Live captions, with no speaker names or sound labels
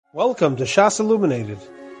Welcome to Shas Illuminated.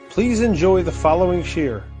 Please enjoy the following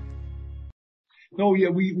shir. No, yeah,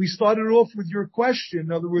 we started off with your question.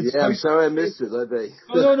 In other words, yeah, I'm sorry I missed it.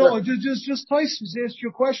 No. Just Tyson asked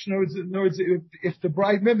your question. In other words, if the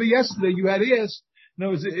bride, remember yesterday you had asked. In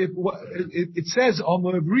other words, it says on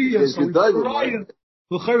the Bria, so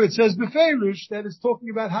it says beferish that it's talking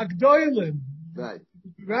about Hagdoilim.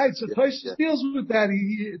 Right. So Tyson deals with that.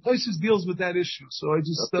 Tyson deals with that issue. So I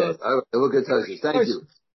just we'll get Tyson. Thank you.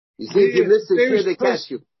 You see, if you missed it, here they catch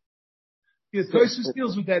you. Yeah, Tyson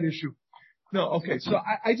deals with that issue. No, okay. So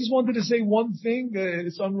I just wanted to say one thing.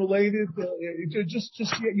 It's unrelated.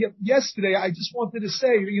 Yesterday, I just wanted to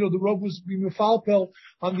say, the Rav was mefalpel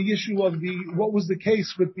on the issue of what was the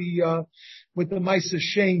case with the Maisa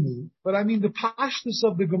Sheni. But I mean, the pashtus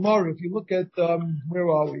of the Gemara, if you look at, where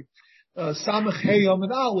are we? Samach Heyam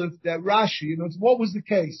and Aleph, that Rashi, what was the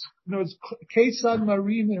case? It's Kesad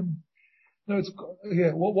Marimim.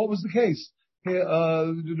 What was the case?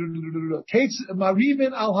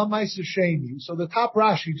 Marimin al Hamaisa Sheni. So the top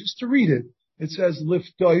Rashi, just to read it, it says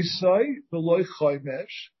Lifdoisai v'loy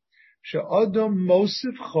chomesh she'adam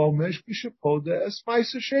mosif chomesh b'shepoda es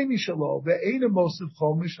Maisa Sheni shelo ve'ena mosif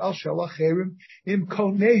chomesh al shel acherim im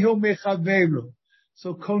koneho mechaveru.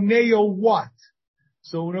 So koneho what?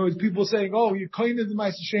 So in other words, people saying, "Oh, you're kind of the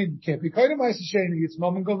Maisa Sheni." You can't be kind of Maisa Sheni. It's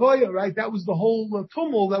Mammon Gavoya, right? That was the whole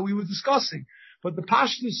tumult that we were discussing. But the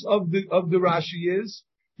pashtus of the Rashi is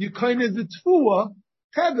you kind of the tfua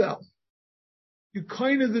tevel. You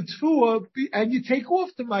kind of the tfua and you take off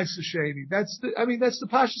the Maisa Sheni. That's the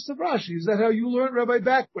pashtus of Rashi. Is that how you learn, Rabbi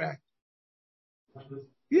Backbrack?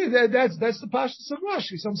 Yeah, that's the pashtus of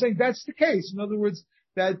Rashi. So I'm saying that's the case. In other words,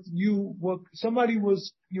 that you were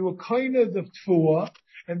kind of the tfua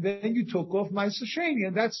and then you took off Maisa Sheni,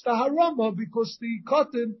 and that's the harama because the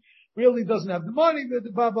cotton really doesn't have the money,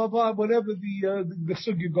 blah, blah, blah, whatever the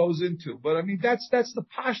sugya goes into. But I mean, that's the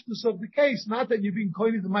pashtus of the case. Not that you're being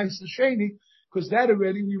coined the Maisa Sheni, because that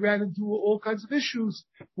already, we ran into all kinds of issues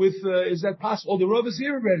with, is that possible? Oh, the Rav is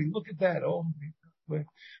here already. Look at that. Oh, we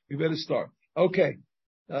better start. Okay.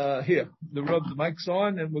 Here. The Rav, the mic's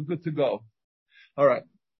on and we're good to go. All right.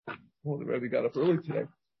 Well, the Rebbe got up early today.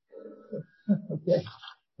 Okay.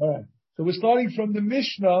 All right. So we're starting from the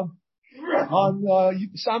Mishnah on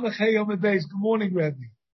Samach Heyom Beis. Good morning, Rebbe.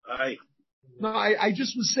 Hi. No, I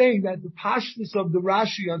just was saying that the pashtus of the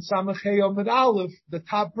Rashi on Samach Heyom Aleph, the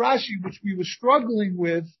top Rashi, which we were struggling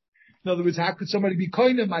with. In other words, how could somebody be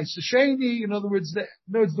koine Maisa Sheni? In other words, the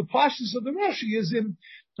pashtus of the Rashi is in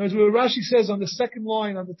other words, where Rashi says on the second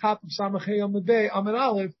line on the top of Samach Heyom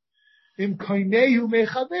Aleph, Im koinehu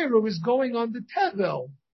mechaveru is going on the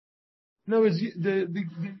tevel. In other words,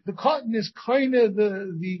 the cotton is kind of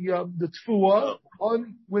the tfua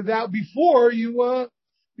on before you were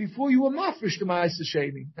mafresh the Maisa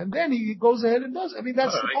Sheni, and then he goes ahead and does. I mean,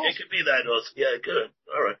 that's all right. It could be that also. Yeah, good.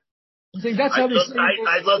 All right. I think that's how they say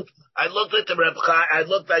it. I looked at the Reb Chaim.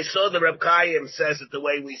 I saw the Reb Chaim says it the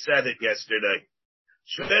way we said it yesterday.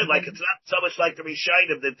 Sure, like it's not so much like the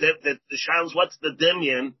Rishayim that the Shams. What's the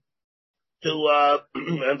Dimyan to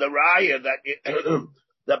and the Raya that.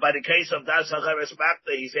 That by the case of Das HaChares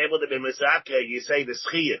Makta, he's able to be Mizakeh, you say the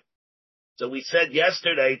Schiyah. So we said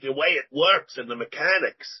yesterday, the way it works in the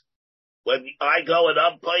mechanics, when I go and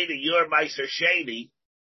I'm playing your Meiser Sheni,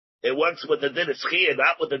 it works with the din of Schiyah,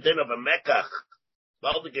 not with the din of a Mekach.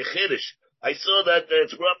 I saw that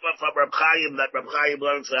it's brought from Reb Chaim, that Reb Chaim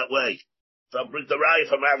learns that way. From the Raya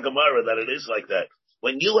from Ar Gemara, that it is like that.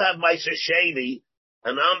 When you have Meiser Sheni,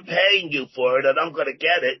 and I'm paying you for it, and I'm going to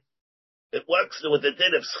get it, it works with the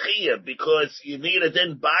din of Schiyah because you need a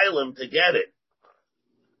din Bailam to get it.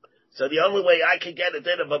 So the only way I can get a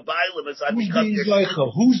din of a Bailam is I become your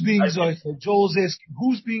Sheni. Who's being Zeichel? Joel's asking,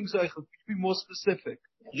 who's being Zeichel? Could you be more specific?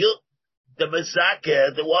 You, the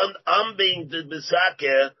Mizakeh, the one I'm being the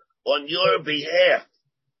Mizakeh on your behalf.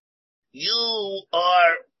 You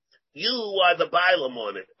are the Bailam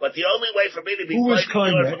on it. But the only way for me to be who is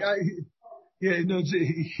kind? Yeah, no,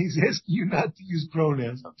 he's asking you not to use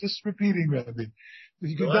pronouns. I'm just repeating, Rabbi.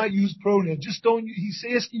 You could not use pronouns. Just don't. He's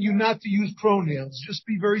asking you not to use pronouns. Just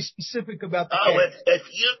be very specific about the. If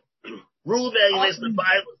you Ruvain is the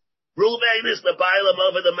Bailam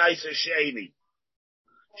over the Meiser Sheni.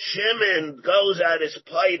 Shimon goes at his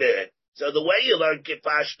plate. So the way you learn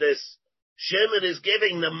Kipashtis, Shimon is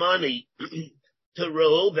giving the money to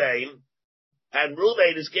Ruvain, and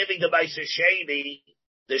Ruvain is giving the Meiser Sheni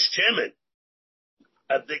to Shimon.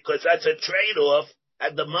 Because that's a trade-off,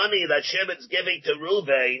 and the money that Shimon's giving to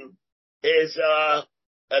Ruvain is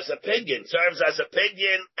as a pidyon, serves as a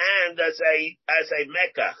pidyon and as a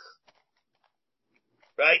mekach.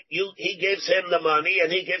 right? He gives him the money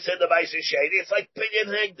and he gives him the Meiser Sheni. It's like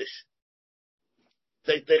Pinyin Hegdish.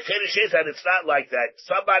 The Kiddush is that it's not like that.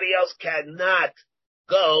 Somebody else cannot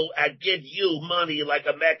go and give you money like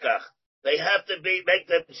a Mekach. They have to make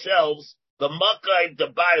themselves the Makkah and the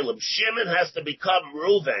Bailam. Shimon has to become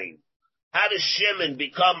Reuven. How does Shimon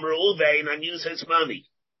become Reuven and use his money?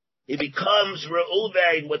 He becomes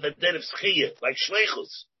Reuven with a din of Schiyah, like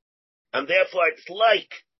Shleichus. And therefore it's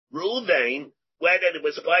like Reuven when it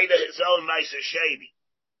was by his own Meiser Sheni.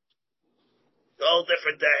 All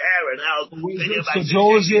different to hair and how. So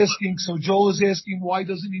Joel is asking, why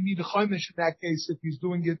doesn't he need a chaimish in that case if he's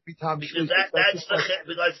doing it bitami? Because that's the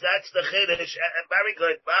chiddush. Very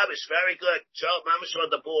good, Babish, very good. Joe, Mamish on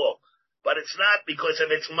the ball, but it's not because if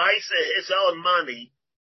it's Meiser his own money,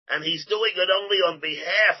 and he's doing it only on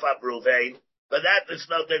behalf of Ruvain, but that is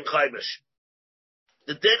no din chaimish.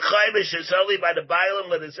 The din chaimish is only by the Bailam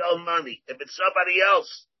with his own money. If it's somebody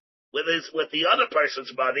else with the other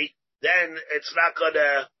person's money, then it's not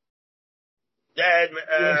gonna. Then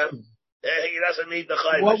he doesn't need the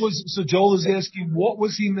chayvish. So Joel is asking, what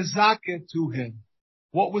was he mezaket to him?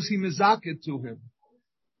 What was he mezaket to him?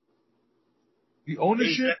 The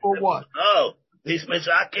ownership or what? Oh, he's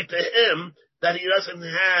mezaket to him that he doesn't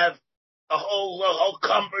have a whole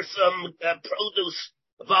cumbersome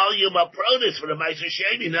volume of produce for the Meiser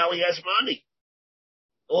Sheni. Now he has money.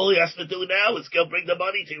 All he has to do now is go bring the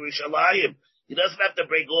money to Yerushalayim. He doesn't have to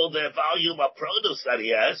bring all the volume of produce that he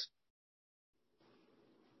has.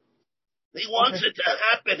 He wants it to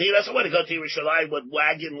happen. He doesn't want to go to Yerushalayim with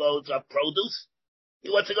wagon loads of produce. He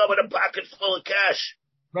wants to go with a pocket full of cash.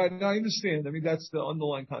 Right, now I understand. I mean, that's the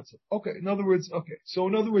underlying concept. Okay, in other words,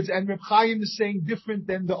 and Reb Chaim is saying different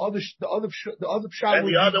than the other pshat. And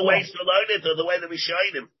the other ways to learn it are the way that we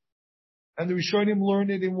showed him. And the Rishonim learn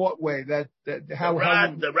it in what way? The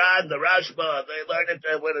Rad, the Rashba, they learn it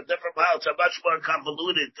with a different how. It's a much more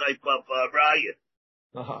convoluted type of raya.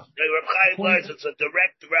 Uh-huh. Reb Chaim learns it's a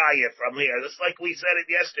direct raya from here, just like we said it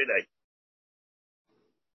yesterday.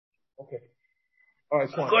 Okay. All right,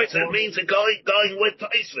 fine. Of course, it means it going with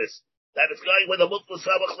Taisvis. That it's going with a Muflas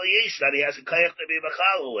Samach Layish that he has a Kayach to be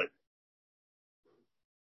Mechal with.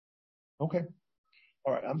 Okay.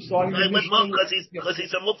 All right, I'm starting because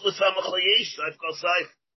he's a Muflas Samach Layish. I've got Saif.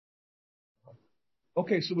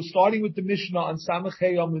 Okay, so we're starting with the Mishnah on Samach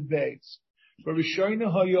Hey Amud Beis.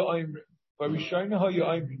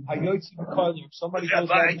 Somebody goes.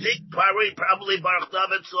 But I think probably Baruch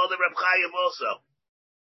David saw the Reb Chaim also.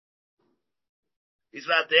 He's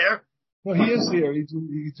not there? No, he is here. He's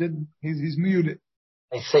muted.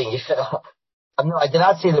 I see. No, I did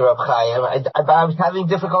not see the Reb Chaim. I was having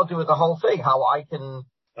difficulty with the whole thing. How Shimon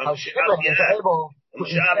is able. I'm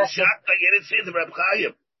shocked that you didn't see the Reb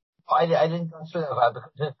Chaim. I didn't go through that.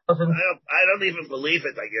 I don't even believe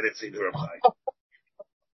it that you didn't see the Reb Chaim.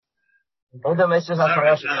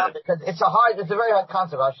 Because it's a very hard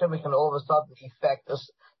concept. How Shimon can all of a sudden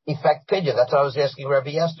effect pidyon. That's what I was asking Rebbe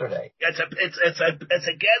yesterday. It's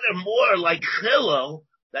a gather more like chilo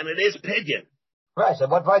than it is pidyon. Right. So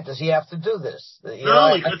what right does he have to do this?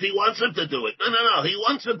 Because he wants him to do it. No. He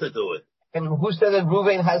wants him to do it. And who said that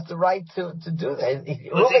Reuven has the right to do that?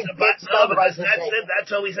 That's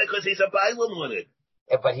how we say because he's a Bailam with it.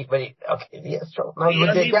 Yeah, but he okay, yes, true. No,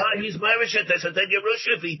 he's married to this, and then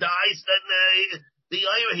Yerusha, if he dies, then the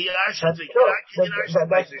Ira, he arshes it.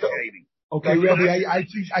 Okay, Rebbe, I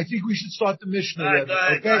think we should start the Mishnah. Go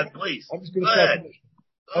ahead, okay? please. I'm just going to start the Mishnah.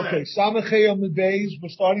 Okay, Samachei on the days. We're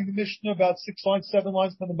starting the Mishnah about 6 lines, 7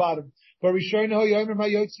 lines from the bottom. If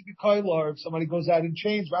somebody goes out in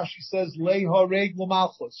chains, Rashi says, Lei hareg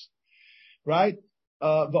l'malchus. Right?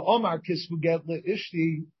 The Omar kisvu get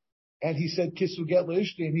le'ishti, and he said kisvu get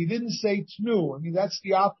le'ishti, and he didn't say tnu. I mean, that's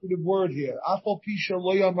the operative word here. Afal pisha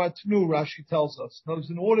lo yamar tnu, Rashi tells us. In other words,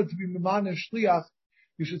 in order to be miman and shliach,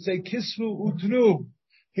 you should say kisvu utnu.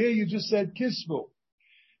 Here you just said kisvu.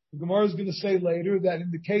 The Gemara is going to say later that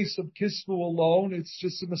in the case of kisvu alone, it's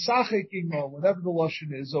just a masachik imo, whatever the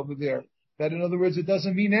lashon is over there. That in other words, it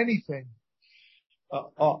doesn't mean anything.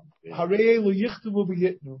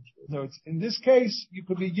 In this case, you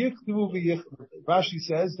could be yichtavu v'yichtavu. Rashi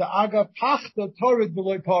says the aga pachta torid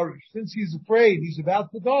b'loy parish. Since he's afraid, he's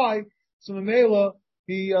about to die. So Mamela,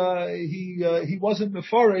 he wasn't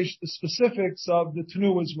mefarish the specifics of the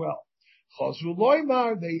tenu as well. Chazru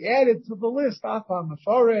loymar, they added to the list. Afa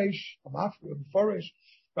mefarish,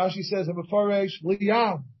 Rashi says a mefarish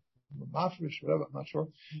liyam. Mafresh, whatever, I'm not sure.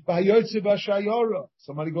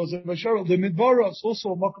 Somebody goes in Bashayara. The Midvaros,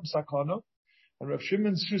 also a Mokum Sakana. And Rav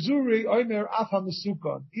Shimon Shizuri, Omer Af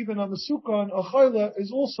HaMesukon. Even on the Sukon, a Chayla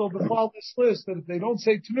is also before this list that if they don't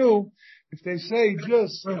say Tnu, if they say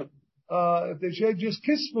just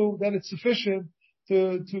Kisfu, then it's sufficient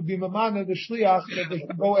to be Mamana, the Shliach, that they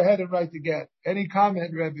can go ahead and write the get. Any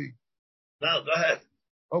comment, Rebbe? No, go ahead.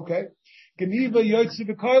 Okay. Geniva Yotze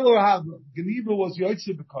B'Koiler Hava. Geniva was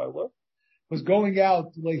Yotze B'Koiler, was going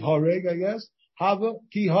out to Lei Horeg, I guess. Hava,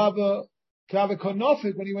 Ki Hava, Kava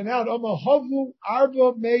Konofik, when he went out, Oma Havu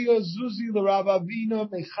Arba Meya Zuzi L'Rav Avina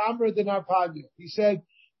Mechamra Denar Padya. He said,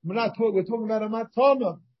 we're talking about a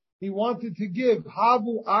matana. He wanted to give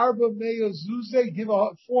Havu Arba Meya Zuze, give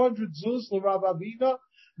 400 Zuz L'Rav Avina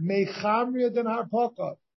Mechamra Denar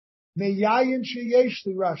Paka. Meyayin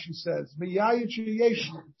Sheyeshli, Rashi says. Meyayin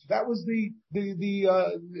Sheyeshli. That was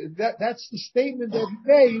that's the statement that he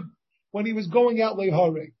made when he was going out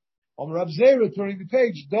Lehare. Rav Zera, turning the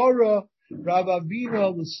page, Dora, Rav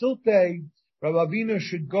Avina, L'Silte, Rav Avina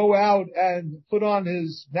should go out and put on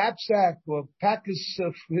his knapsack or pack his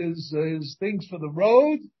things for the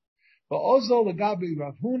road. But also Lagabi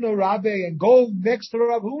Rav Huna, Rabbe, and go next to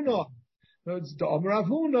Rav Huna. No, it's the Rav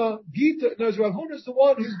Huna, Gita. No, Rav Huna is the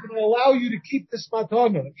one who's going to allow you to keep this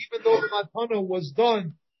matana, even though the matana was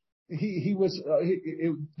done.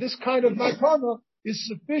 This kind of matana is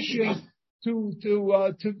sufficient and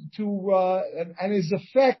is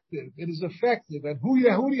effective. It is effective. And who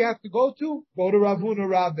do you have to go to? Go to Rav Huna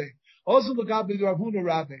Rabbe. Also Lagabi Rav Huna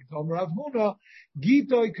Rabbe. Rav Huna,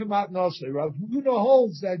 Gitoi Kamat Nosai. Rav Huna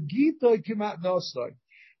holds that Gitoi Kamat Nosai.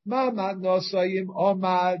 Mamat Nosayim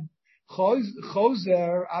Omad.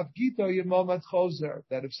 Choser, Avgito Yemomad Choser,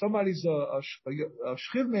 that if somebody's a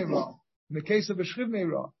Shchiv Meirah, in the case of a Shchiv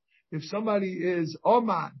Meirah, if somebody is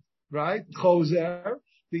Omad, right, Choser,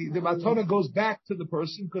 the matana goes back to the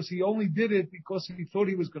person because he only did it because he thought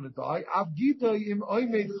he was going to die. Avgito Yem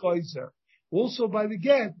Oimed Choser. Also by the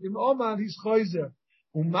get, Yem Omad, he's Choser.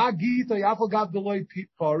 Umagita Yafagav Deloy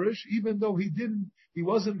Parish, even though he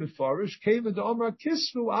wasn't Mefarish, came into Omar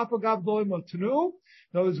Kisfu Afagav Deloy Matnu.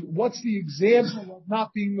 In other words, what's the example of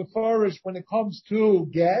not being mefarish when it comes to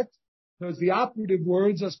get? In other words, the operative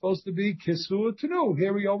words are supposed to be kisfu or tenu.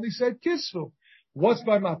 Here he only said kisfu. What's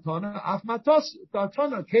by matana? Af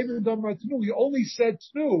matana came in domar tenu. He only said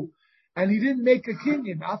tenu, and he didn't make a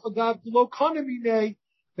kinyan. Afagav lo kanamine.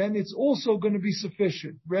 Then it's also going to be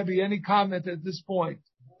sufficient. Rebbe, any comment at this point?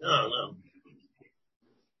 No.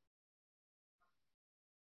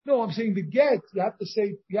 No, I'm saying the get, you have to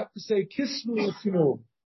say kisnu or tenu.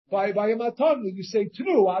 By a matana, you say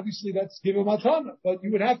tenu, obviously that's give a matana, but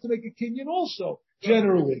you would have to make a kinyan also,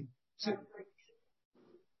 generally.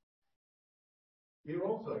 Here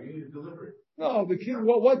also, you need to deliver it. No, the kinyan,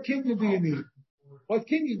 what kinyan do you need? What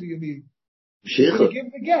kinyan do you need? Sheikhah. You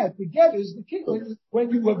give the get. The get is the kinyan when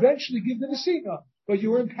you eventually give the nesina, but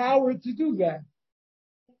you're empowered to do that.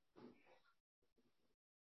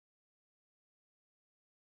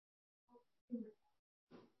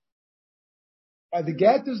 By the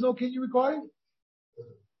get, there's no kinyan required?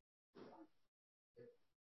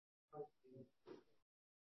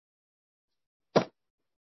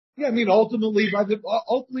 Yeah, I mean, ultimately by the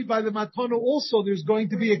matana also, there's going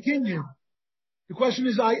to be a kinyan. The question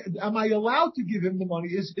is, am I allowed to give him the money?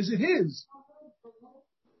 Is it his?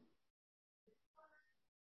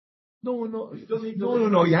 No.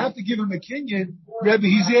 You have to give him a kinyan. Rebbe,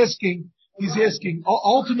 he's asking,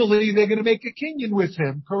 ultimately they're going to make a kinyan with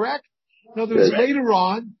him, correct? In other words, later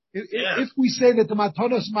on, if we say that the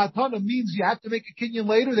matana means you have to make a kinyan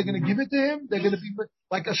later, they're going to give it to him? They're going to be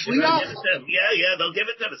like a shliach? Yeah, they'll give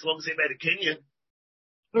it to him as long as they made a kinyan. In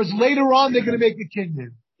other words, later on, they're going to make a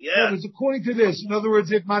kinyan. Yeah. In other words, according to this, in other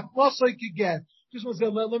words, if matnosai could get, just want to say,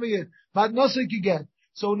 let me get, matnosai could get.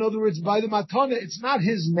 So in other words, by the matana, it's not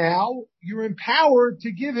his now. You're empowered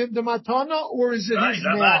to give him the matana, or is it his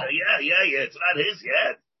now? Yeah. It's not his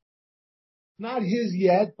yet. Not his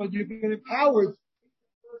yet, but you're getting empowered.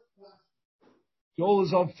 Joel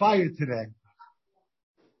is on fire today.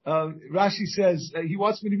 Rashi says, he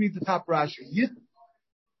wants me to read the top Rashi.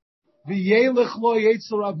 V'yelech lo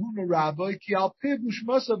yetzel Rav Huna Rabbi, ki al piv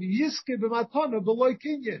u'shmasav yiske b'matana b'loy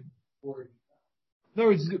kinyan. In other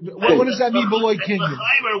words, what does that mean, b'loy kinyan?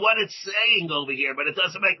 It's what it's saying over here, but it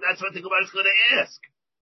doesn't make, that's what the Gemara is going to ask.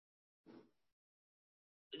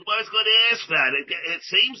 The Gemara is going to ask that. It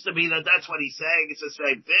seems to me that that's what he's saying. It's the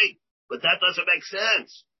same thing, but that doesn't make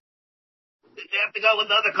sense. They have to go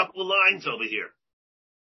another couple of lines over here.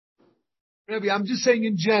 Rebbe, I'm just saying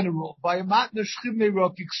in general, does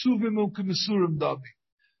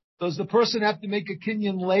the person have to make a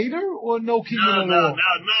kinyan later or no kinyan at all?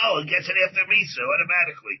 No. It gets it after Misa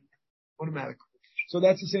automatically. So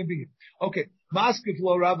that's the same thing. Okay. Maskif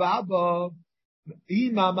lo Rav Abba.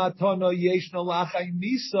 Ima matana yeshna lacha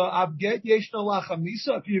misa. Abget yeshna lacha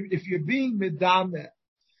misa. If you're being medame.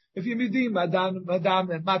 If you're being madame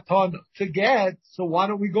matana to get, so why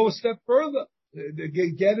don't we go a step further? The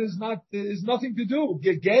get is nothing to do.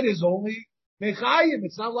 Get is only mechayim.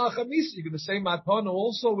 It's not lachamisa. You're going to say matana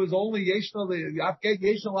also is only yeshna. Get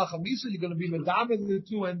yeshna lachamisa. You're going to be madame the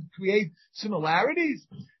two and create similarities.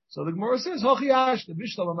 So the Gemara says hochiyash the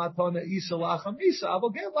mishnah matana isa lachamisa. I will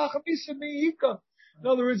get lachamisa meika. In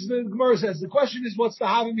other words, the Gemara says the question is what's the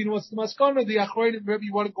havamina, what's the maskana? The achronim, Rebbe,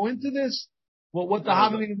 you want to go into this? Well, what the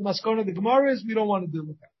havamina and the maskana of the Gemara is, we don't want to deal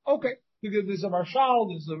with that. Okay. Because there's a marshal,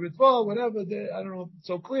 there's a ritva, whatever. I don't know if it's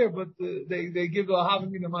so clear, but they give a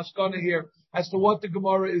havamina maskana here as to what the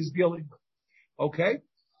Gemara is dealing with. Okay.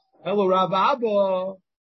 Hello, Rav Abba.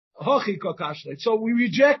 Hochi kakashle. So we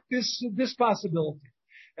reject this possibility.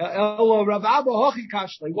 Hello, Rav Abba. Hochi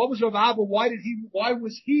kashle. What was Rav Abba? Why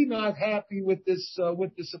was he not happy with this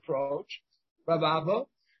approach? Rav Abba.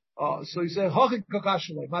 So he said, Hochi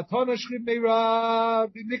kakashle. Matana shchim meira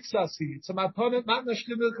b'mixasi. It's a matana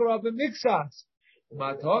shchim meira b'mixas.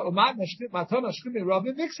 Matana shchim meira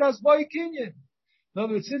b'mixas boy kinyan. In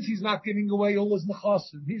other words, since he's not giving away all his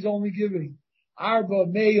nechasim, he's only giving arba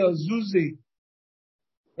meya zuzi.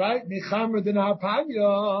 Right? Mechamra din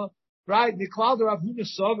harpanya. Right? Miklal de Rav Huna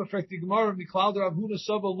Sava, Frekti Gemara, Miklal de Rav Huna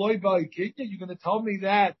Sava loy ba kinyan. You're going to tell me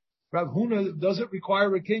that Rav Huna doesn't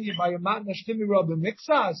require a kinyan by a matna shtimi rabbi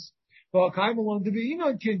mixas. But Kaim along to be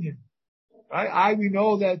inon kinyan. Right? We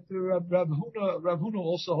know that Rav Huna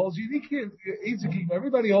also holds unique kinyan.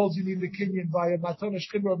 Everybody holds you need the kinyan by a matna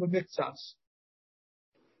shtimi rabbi mixas.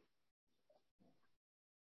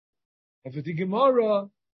 If it's the Gemara,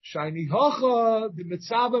 shiny hocha, the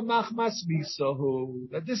mitzvah machmas misahu.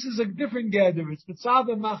 That this is a different gather. It's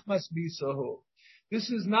mitzvah machmas misahu. This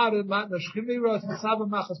is not a matna shchimira. It's mitzvah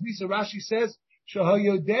machmas misahu. Rashi says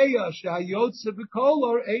shahayodeya shahayotze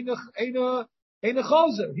b'kolor eina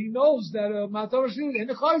chozer. He knows that matna shchimira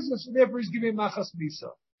eina chozer, so therefore he's giving machmas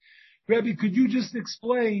misahu. Rabbi, could you just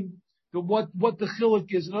explain what the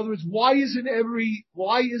chiluk is? In other words, why isn't every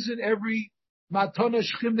matana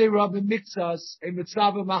shchimne rabbi mixas a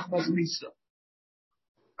mitzvah machmas misa?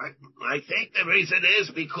 I think the reason is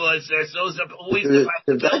because there's always the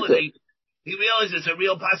possibility. He realizes it's a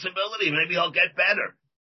real possibility. Maybe he'll get better.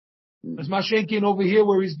 There's Mashenkin over here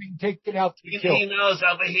where he's being taken out to be killed. He knows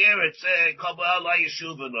over here it's Kabbalah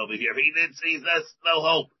Yeshuvah over here. There's no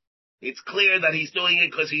hope. It's clear that he's doing it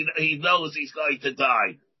because he knows he's going to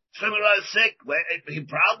die. Shemira is sick. He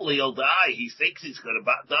probably will die. He thinks he's going to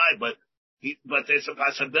die, but there's a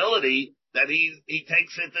possibility that he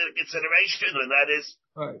takes into consideration, and that is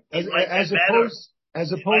right. As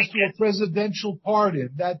opposed to a presidential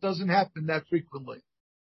pardon. That doesn't happen that frequently.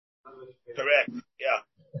 Correct. Yeah.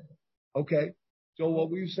 Okay. So what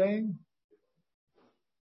were you saying?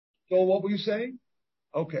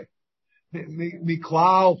 Okay.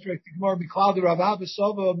 Miklal the Rav Abba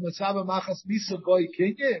Sova Matzava Machas Misa Goy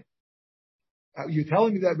Kinyan. You're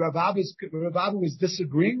telling me that Rav Abba was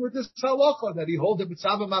disagreeing with this halacha, that he holds that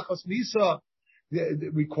Mitzvah Machas Misa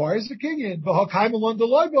requires a kinyan. V'hakaim alon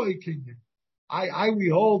deloy bo a kinyan. We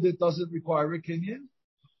hold it doesn't require a kinyan.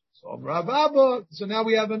 So Rav Abba. So now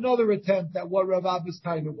we have another attempt at what Rav Abba's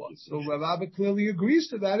kind of was. So Rav Abba clearly agrees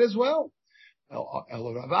to that as well. The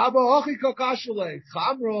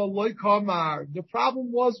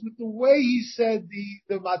problem was with the way he said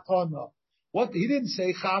the matana. What he didn't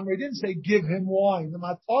say chamra, he didn't say give him wine. The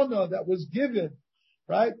matana that was given,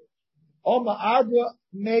 right? Oma arba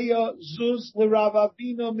meya zuz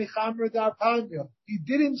l'ravavina michamra darpanya. He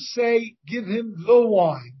didn't say give him the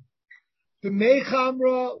wine. The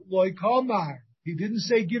mechamra loikamar. He didn't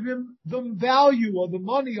say give him the value or the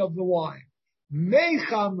money of the wine.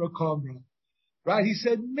 Mechamra kamra. Right? He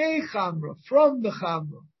said mechamra, from the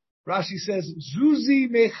chamra. Rashi says zuzi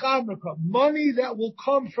mechamra, money that will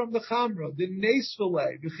come from the chamra. The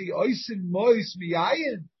nesvele, v'chi oisin mois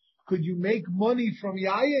miyayin. Could you make money from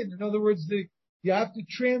yayin? In other words, you have to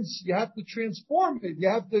transform it. You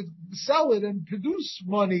have to sell it and produce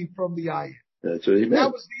money from the yayin. That's what he meant.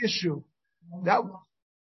 That was the issue.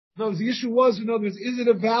 The issue was, in other words, is it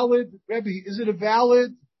a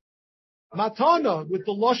valid matana with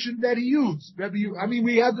the lashon that he used?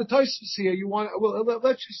 We have the Tosfos here.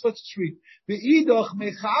 Let's just read. Ve'idach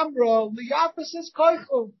mechamra liyafas es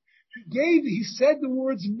koichel. He said the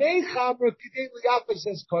words mechamra k'dei liyafas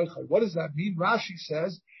es koichel. What does that mean? Rashi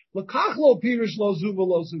says l'kach lo pirish lo zu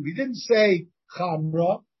v'lo zu. He didn't say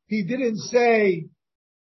chamra. He didn't say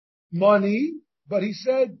money, but he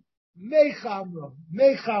said Mechamra,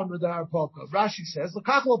 the harpoka. Rashi says,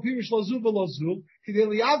 L'kach lo pirish lo zu v'lo zu, k'dei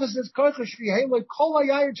liyavas says, koicha shvihei lo kol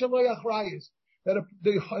hayayin shelo yachrayis. That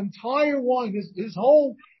the entire wine, his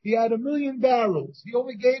whole, he had 1,000,000 barrels. He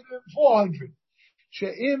only gave him 400.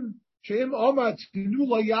 She'im omar tinu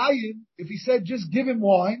lo yayin, if he said just give him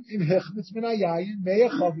wine, in hechmetz min hayayin, mea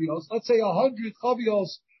chavios, let's say 100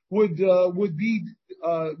 chavios would be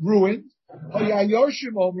ruined. The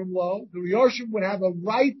Yorshim would have a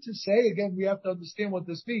right to say, again, we have to understand what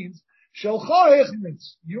this means,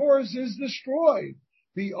 yours is destroyed.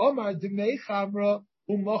 The Omar Demei Chamra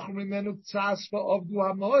Umachrimenu Tzasfa of Du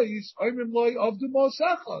Hamois, Oimrim Loi of Du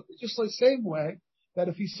Mosecha. Just like the same way that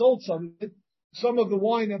if he sold some of the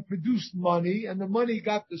wine that produced money and the money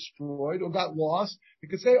got destroyed or got lost, he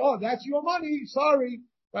could say, oh, that's your money, sorry.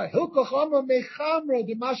 Right. In other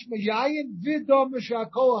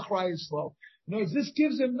words, this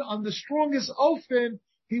gives him on the strongest ofen,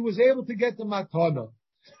 he was able to get the matana.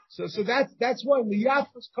 So that's why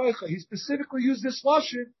liyafas koicha, he specifically used this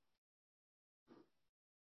lashon.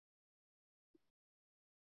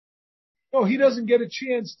 No, he doesn't get a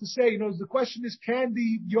chance to say, the question is, can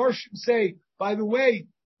the Yorshim say, by the way,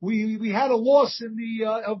 we had a loss in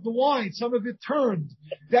of the wine, some of it turned,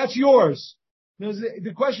 that's yours.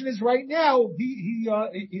 The question is right now,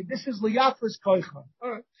 this is liyafas koicha. All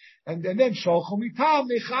right. And then sholchum mitam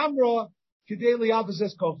mechamra kidei liyafas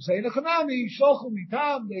es koicha. Say nechanami sholchum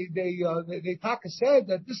mitam. They taka said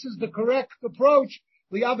that this is the correct approach.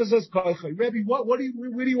 Liyafas es koicha. Rebbe, where do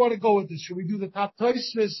you want to go with this? Should we do the top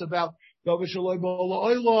tosfos about davar shaloi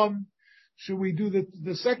ba'ola olam? Should we do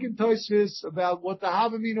the second tosfos about what the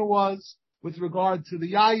havamina was with regard to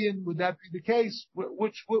the yayin? Would that be the case?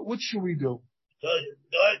 Which should we do?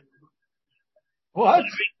 Good. What?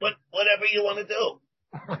 Whatever you want to do.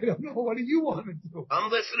 I don't know. What do you want to do? I'm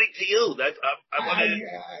listening to you. I want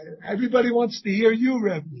to. Everybody wants to hear you,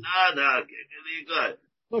 Rebbe. No, good.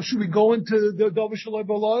 No, should we go into the davar shaloi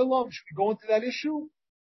ba'ola olam? Should we go into that issue?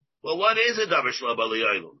 Well, what is a davar shaloi ba'ola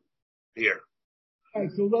olam here? All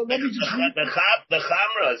right, so let me just read. The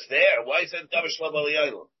chamra is there. Why is it davar shaloi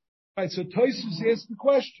ba'ola olam? All right, so Tosfos asked the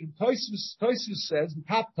question. Tosfos says, the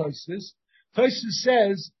top Tosfos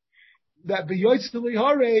says that b'yotzeli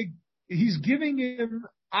hareg, he's giving him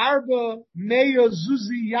arba meya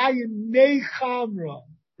zuzi yayin nei chamra,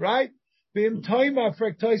 right? V'im toima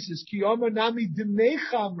frektosis ki omer nami demei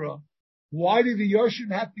chamra. Why did the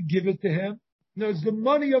Yorshim have to give it to him? No, it's the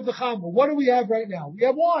money of the chamra. What do we have right now? We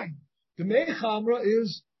have wine. Demei chamra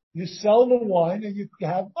is you sell the wine and you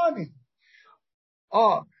have money.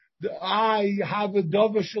 I have a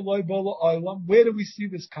davar shaloi ba'ola olam. Where do we see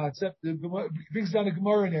this concept? It brings down a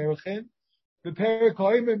Gemara in Erechim. The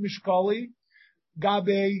Perikoim and Mishkali,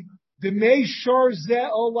 Gabe, Demei shor ze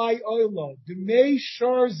olai oila. Demei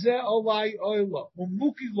shor ze olai oila.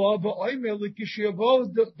 Umuki lo ba'oimel likishiyavo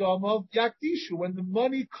damav yaktishu. When the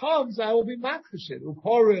money comes, I will be makdashit.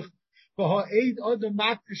 Uporich b'ha'eid adam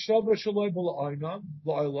makdashav shaloi ba'ola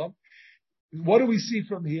olam. What do we see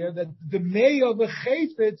from here? That the may of a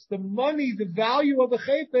chayfetz, the money, the value of a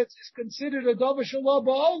chayfetz is considered a davar shaloi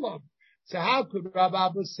ba'olam. So how could Rabbi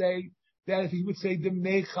Abba say that if he would say the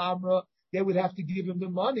may chamra, they would have to give him the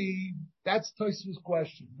money? That's Tosfos'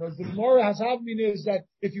 question. Because the Gemara has havamina is that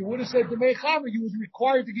if you would have said the may chamra, you would be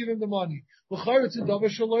required to give him the money. L'chayr it's a davar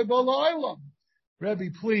shaloi ba'olam.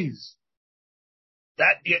 Rebbe, please.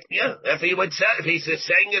 If he's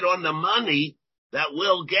saying it on the money that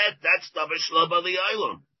we'll get, that's davar shaloi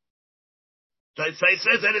ba'olam. So it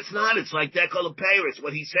says that it's not. It's like Dekol Paris.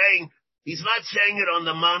 What he's saying, he's not saying it on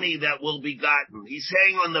the money that will be gotten. He's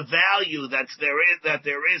saying on the value that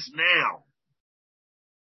there is now.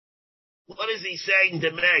 What is he saying?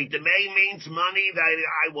 Demei means money that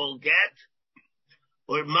I will get,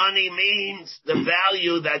 or money means the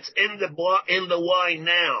value that's in the wine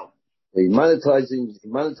now. He's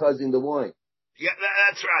monetizing the wine. Yeah,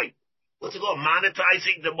 that's right. What's it called?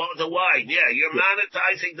 Monetizing the wine. Yeah, you're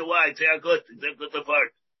monetizing the wine. Yeah, good. Good the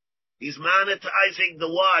part. He's monetizing the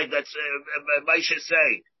wine. That's Moshe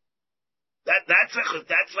saying. That's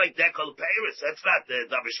like Dekol Paris. That's not the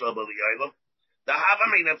davar shaloi ba'olam. The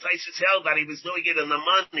havamina places held that he was doing it in the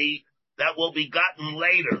money that will be gotten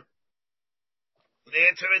later. The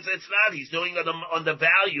answer is it's not. He's doing it on the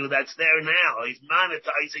value that's there now. He's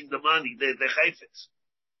monetizing the money, the chayfetz.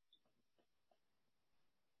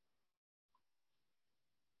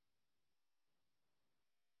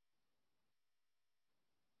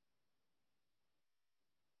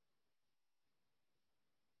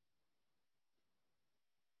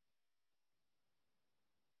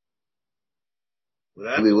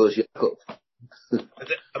 Maybe it was Yaakov.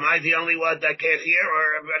 Am I the only one that can't hear,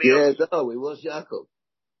 or everybody else? Yeah, no, we lost Yaakov.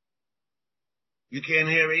 You can't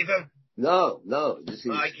hear either? No.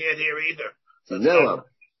 I can't hear either. So no.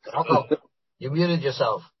 You muted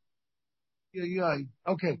yourself. Yeah.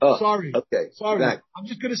 Okay. Oh, Sorry. Okay. Sorry. Back. I'm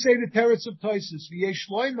just going to say the teretz of Taisus. V'yesh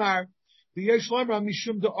loymar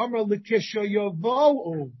mishum de amar l'kisha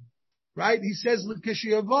yavo'u. Right? He says l'kisha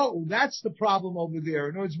yavo'u. That's the problem over there.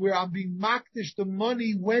 In other words, where I'm being makdish the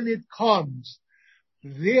money when it comes.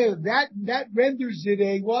 There, that renders it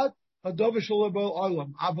a what? A dovish olabel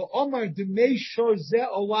olam. Ava omar demei shor ze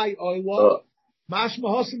olai olam. Mashma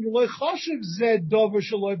hasim loy choshev ze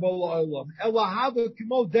dovish olabel olam. Ela hava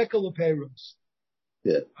kimo dekel aperos.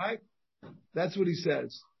 Yeah. Right? That's what he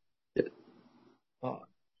says. Yeah.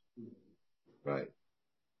 Right.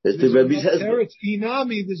 That's the Rebbe's husband. Teretz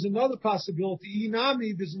Inami, there's another possibility.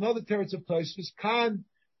 Inami, there's another teretz of Tosfos. Kan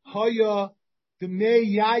Haya Demei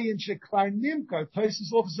Yayin Shekvar Nimkar.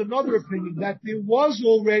 Tosfos offers another opinion that there was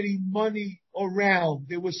already money around.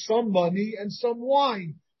 There was some money and some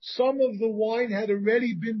wine. Some of the wine had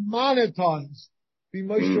already been monetized. Be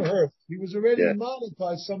Moshe Herf. He was already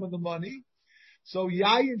monetized some of the money. So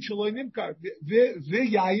yayin shaloi nimkar,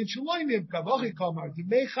 yayin shaloi nimkar. V'chi kamar,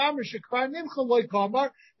 d'mei chamer shekvar nimcha loy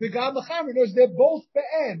kamar, v'gam chamer. They're both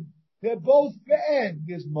be'en. They're both be'en.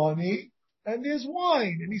 There's money and there's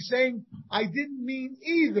wine, and he's saying I didn't mean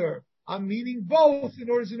either. I'm meaning both in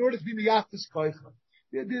order to be miyachtas koicha.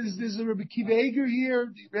 There's a Rabbi Kiva Eger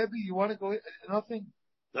here. Rebbe, you want to go? Nothing.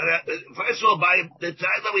 First of all, by the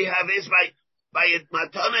time that we have is by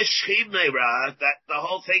Matana Shchivneira, that the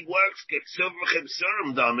whole thing works,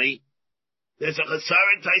 dummy. There's a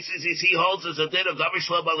Chesaron Taisis he holds as a din of Davar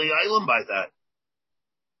Shlo Bali Island by that.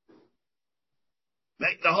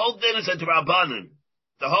 The whole din is a Drabanan.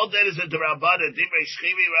 The whole din is a Drabanan, Divrei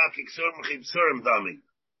Shchivneira, Kiksurim dummy.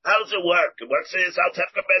 How does it work? It works as Al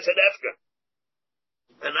Tefka Bez and Efka.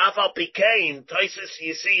 And Afal Pikain, Taisis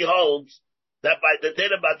Yisi holds that by the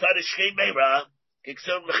din of Matana Shchivneira,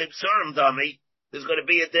 Kiksurim dummy, there's going to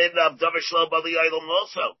be a din of Davar Shlo Bali Island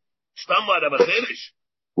also. Somewhat of a finish.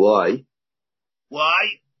 Why?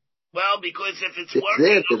 Well, because if it's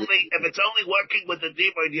only working with the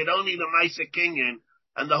Dibur, you don't need a Maisa Kinyan,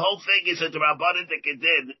 and the whole thing is a Rabbanan that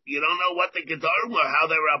did. You don't know what the Gedarim or how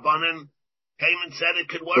the Rabbanan came and said it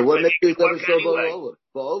could work. So what maybe makes it could work anyway.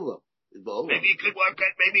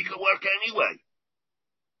 Maybe it could work anyway.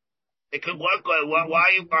 It could work.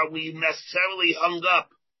 Why are we necessarily hung up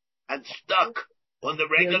and stuck on the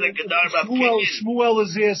regular Gedarim of Kinyan? Shmuel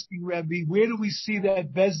is asking, Rebbe, where do we see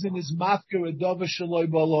that Bezdin is mafker a Davar Shaloi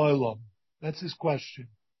B'Olam? That's his question.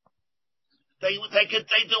 They do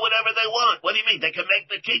whatever they want. What do you mean? They can make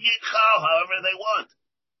the Kinyan Chal however they want.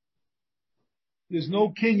 There's no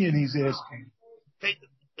Kinyan, he's asking.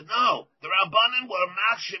 No, the Rabbanan were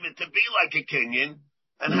machshim it to be like a Kinyan,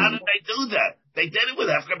 and how did they do that? They did it with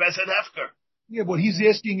Hefker Besed Hefker. Yeah, what he's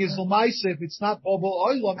asking is L'maisa, if it's not Bobo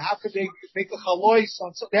Oilam, how could they make a chalois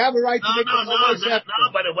on so they have a right to make a chalois?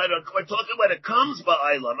 No, but we're talking when it comes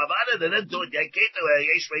by Oilam. Avada, they didn't do it. They can't do it.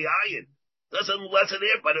 Yesh V'yayin. Wasn't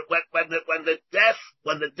here, but when the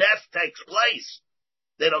death takes place,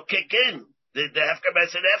 they don't kick in. The Hefker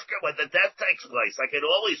Besed Hefker when the death takes place, like it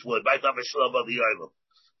always would by Davar Shlo Bali Olam.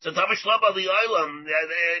 So Davar Shlo Bali Olam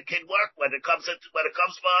can work when it comes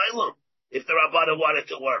by Olam. If the Rabbana wanted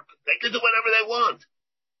to work, they can do whatever they want.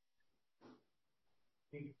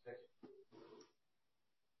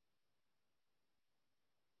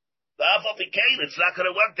 The Alpha Pikain, it's not going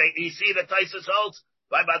to work. You see the Taisus holds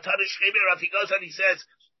by Matana Shchimir. If he goes and he says,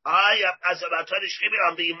 as a Matana Shchimir,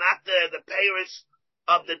 I'm the Makta, the Paris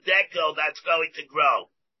of the decal that's going to grow.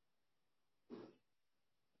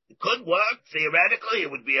 It could work. Theoretically, it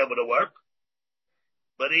would be able to work.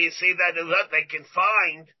 But you see that they can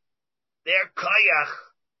find their kayach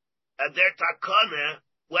and their takana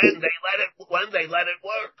when they let it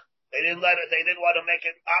work. They didn't want to make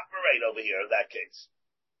it operate over here in that case.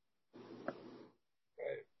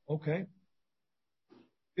 Okay.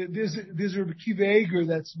 There's a Kiva Eger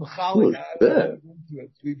that's machalik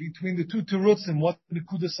between the two terutzim. What the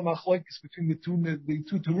nekudas hamachloekes between the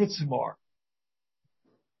two terutzim are.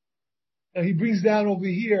 Now he brings down over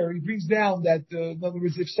here. He brings down that in other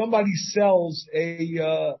words, if somebody sells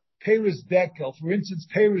a Paris dekel, for instance,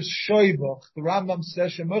 Paris shoybach, the Rambam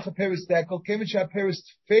says shemocha Paris dekel, kevich Paris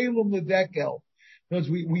feilum ledekel. Because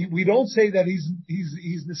we don't say that he's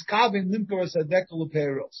niskaven limkoras a dekel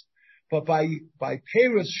leperos, but by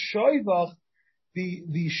Paris shoybach,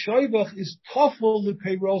 the shoybach is tofel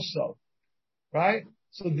leperoso, right?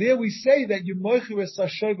 So there we say that you moicheres a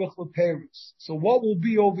shoybach leperos. So what will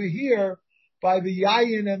be over here by the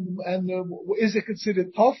yayin and the, is it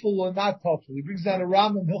considered tafel or not tafel? He brings down a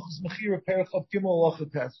Rambam Hilchos Mechira Perichav Gimel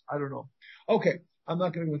Halacha. I don't know. Okay, I'm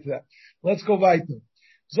not going to go into that. Let's go weiter.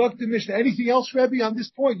 Zok the Mishnah. Anything else, Rebbe, on this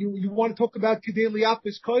point? You want to talk about Kedei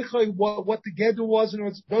Liapis Koicha, what the Geder was,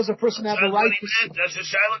 and does a person have a right to... That's a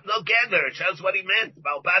silent, no Geder. It shows what he meant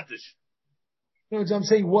about Batish. No, I'm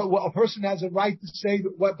saying what a person has a right to say.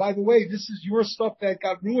 What, by the way, this is your stuff that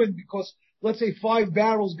got ruined because, let's say, 5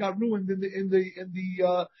 barrels got ruined in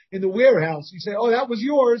the warehouse. You say, oh, that was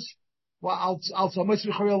yours. Well, I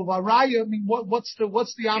mean, what's the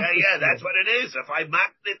answer? Yeah, that's what it is. If I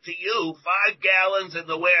marked it to you, 5 gallons in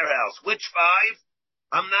the warehouse, which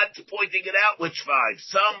 5? I'm not pointing it out which 5.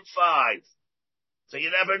 Some 5. So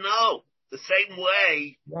you never know. The same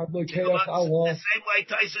way,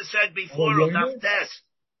 Tyson said before, enough test.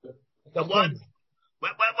 The one,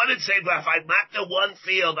 what did it say? If I marked the one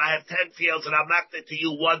field, I have 10 fields, and I marked it to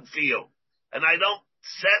you 1 field, and I don't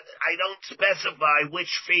specify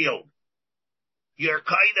which field. Your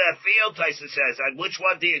kind of field, Tyson says, and which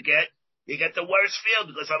one do you get? You get the worst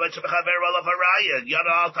field because I went to Mechaber Olav Haraya,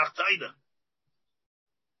 Yada Al Tachtaina.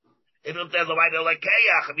 If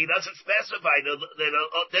he doesn't specify,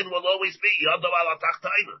 then will always be Yada Al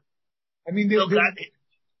Tachtaina. I mean,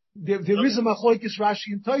 there is a machlokes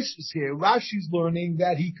Rashi and Tosfos here. Rashi's learning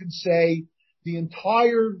that he could say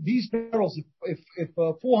these barrels, if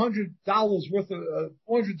 $400 worth of,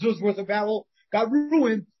 400 zuz worth of barrel got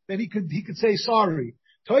ruined, then he could say sorry.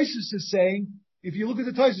 Tosfos is saying, if you look at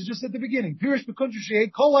the Tosfos just at the beginning, Pirish b'kunchu shehei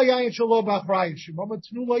kol hayayin shelo b'achrayim shemama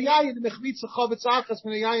tnu layayin mechmitza chavetz achas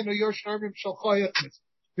min hayayin o yor shnarmim shel choyachmitz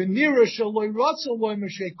v'nira sheloi ratzel loi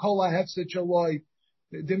mashei kol hahefzet sheloi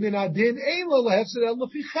demin adin ein lo lahefzet el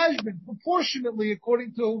lefi cheshbon, proportionately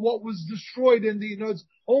according to what was destroyed in the, it's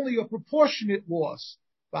only a proportionate loss.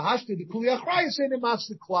 V'hashte the kuli achrayim say nemas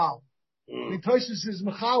the klal. The Tosfos is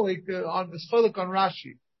mechalik on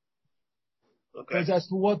Rashi. Okay. As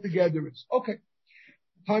to what the gather is. Okay.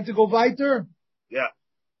 Time to go weiter? Yeah.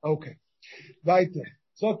 Okay. Weiter.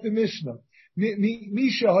 Talk the Mishnah.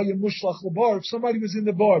 Misha haya mushlach lebar. If somebody was in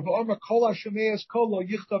the bar, ba'amar kol hashemeas kolo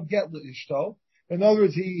yichtav get le'ishto. In other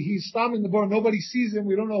words, he's stopping in the bar. Nobody sees him.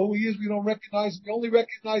 We don't know who he is. We don't recognize him. We only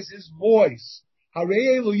recognize his voice.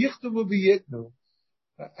 Harei lo yichtav v'yitnu.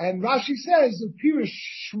 And Rashi says, "Pirish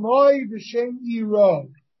shmoi b'shem iro."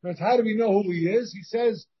 How do we know who he is?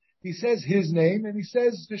 He says his name, and he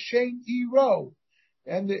says the Shem iro,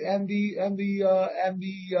 and he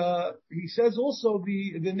says also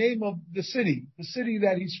the name of the city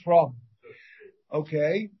that he's from.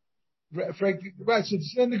 Okay, right. So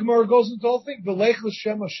then the Gemara goes into the whole thing. V'lech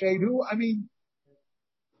l'shem hashedu. I mean,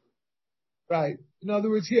 right. In other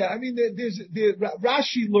words, yeah. I mean,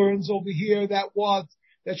 Rashi learns over here that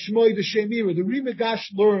Shmoi b'shem iro. The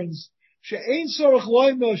Rimagash learns. She'ein sorach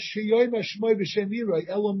loima sheyoyma shmoi b'shem iro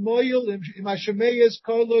elamoyel im hashemeis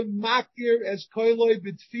koiloi makir as koiloi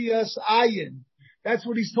b'tfias ayin. That's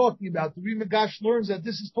what he's talking about. The Rimagash learns that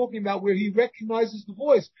this is talking about where he recognizes the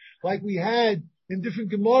voice, like we had in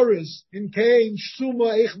different Gemaras in Cain,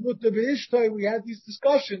 Shuma, Eich Mutta V'Ishtoi. We had these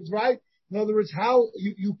discussions, right? In other words, how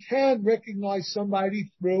you can recognize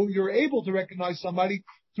somebody you're able to recognize somebody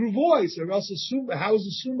through voice, or else how is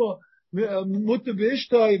a Suma Mutta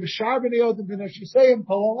V'Ishtoi V'Shar B'nei Odom V'Nashisayim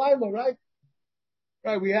Kol Halayla, right?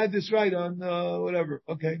 Right, we had this right on whatever.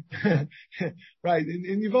 Okay, right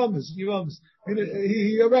in Yivamis.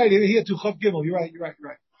 You're right. Here to Chav Gimel. You're right.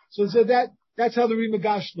 So that's how the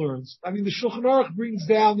Rimagash learns. I mean, the Shulchan Aruch brings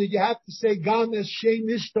down that you have to say Gam es Shem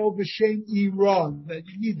Ishto v'Shem Iran. That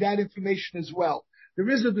you need that information as well. There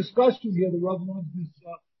is a discussion here. The Rav wants this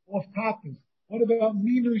off topic. What about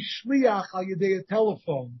Minu Shliach al Yedei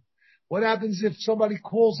telephone? What happens if somebody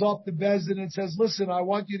calls up the Bezdin and says, "Listen, I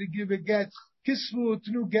want you to give a get." Kisvu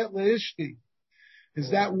tnu get leishti.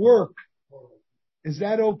 Does that work? Is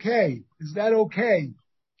that okay?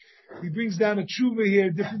 He brings down a tshuva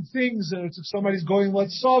here, different things. If somebody's going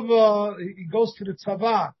letzava, he goes to the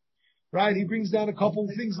tzava, right? He brings down a couple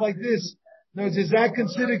of things like this. Now, is that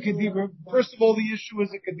considered kedibur? First of all, the issue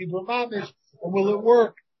is a kedibur mamish, and will it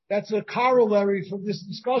work? That's a corollary from this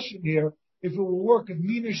discussion here. If it will work, if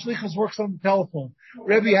Mina Shlichus works on the telephone.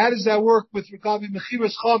 Rebbe, how does that work with Rekavi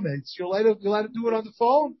Mechiras Chametz? You'll let it do it on the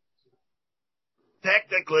phone?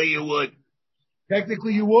 Technically, you would. I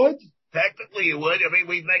mean,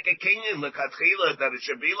 we'd make a king in the Katchila that it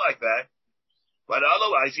should be like that. But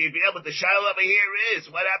otherwise, you'd be able to shout over here is,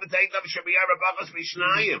 what happened to Eitam Shabiyah Rabachos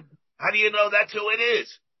Mishnayim? How do you know that's who it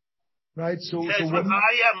is? Right, so says,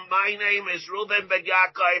 my name is Reuben Ben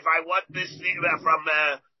Yaakov. I want this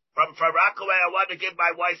from Rockaway, I want to give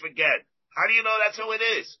my wife again. How do you know that's who it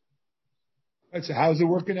is? Right, so how's it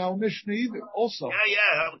working our Mishnah either? Also.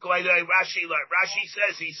 Yeah. Rashi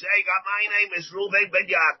says, he's saying, my name is Reuven ben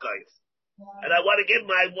Yaakov, and I want to give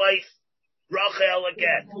my wife Rachel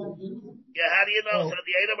again. Yeah, how do you know? So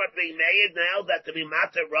the Edom are being made now that to be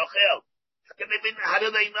matter Rachel. How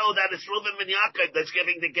do they know that it's Reuven ben Yaakov that's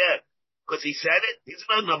giving the get? Because he said it? He's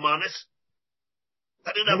not Namanis.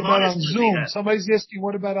 How do What about on Zoom? Somebody's asking,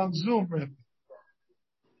 what about on Zoom, Reb?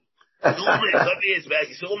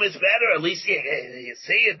 Zoom is better. At least you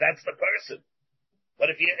see it. That's the person. But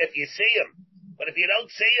if you see him, but if you don't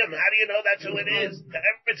see him, how do you know that's who it is? The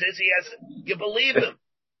difference is you believe him.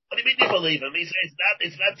 What do you mean you believe him? He says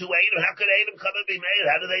it's not to Adam. How could Adam come and be made?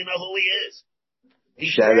 How do they know who he is? He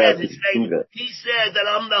said that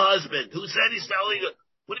I'm the husband. Who said he's telling you?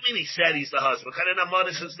 What do you mean he said he's the husband? What kind of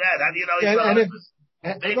namanis is that? How do you know he's the husband?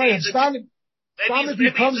 Maybe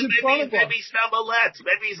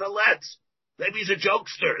he's a let's. Maybe he's a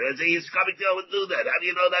jokester. He's coming to do that. How do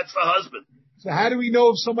you know that's the husband? So how do we know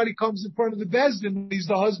if somebody comes in front of the bezdin, he's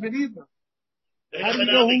the husband either? How do we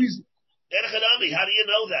know who he's? How do you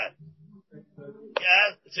know that?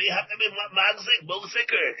 Yeah, so you have to be magzik,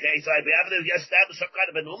 mulsiker. Okay, so you have to establish some kind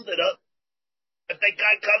of an umdana. If that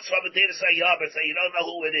guy comes from a data say yob and say you don't know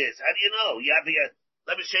who it is, how do you know? You have to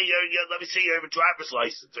let me see your driver's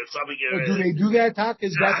license or something. Do they do that, Tak?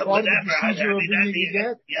 Is that part of the procedure of bringing the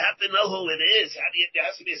get? You have to know who it is. There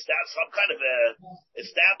has to be some kind of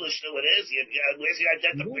established who it is. Where's your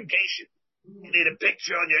identification? You need a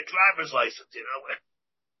picture on your driver's license. You know.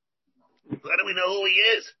 How do we know who he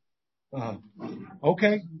is?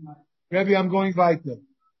 Okay, Rebbe, I'm going weiter.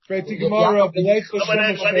 Straight to Gemara. What is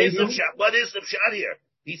the shot here?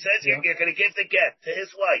 He says you're going to give the get to his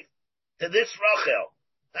wife. To this Rachel.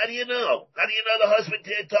 How do you know? How do you know the husband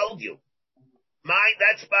told you?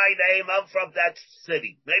 That's my name. I'm from that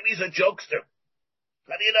city. Maybe he's a jokester.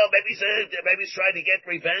 How do you know? Maybe he's trying to get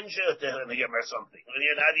revenge to him or something.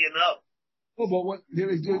 How do you know? Oh, but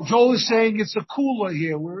Joel is saying it's a kula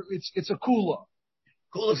here. It's a kula.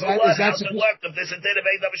 Kula for what? How's it work? If there's a din of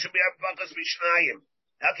David should be Arabakos Mishnayim.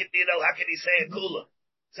 How can you know? How can he say a kula?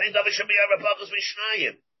 Saying David should be Arabakos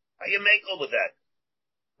Mishnayim. How you make all with that?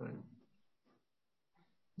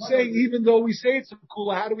 Saying even though we say it's a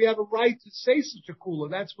kula, how do we have a right to say such a kula?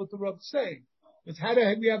 That's what the Rav is saying. It's how do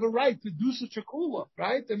we have a right to do such a kula,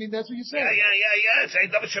 right? I mean, that's what you're saying. Yeah. Saying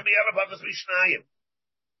David should be Arabakos Mishnayim.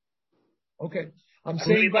 Okay. I'm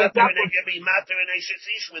saying about that. They can be matter and they should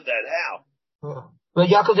cease with that. How? Well,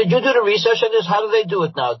 Yaakov, did you do the research on this? How do they do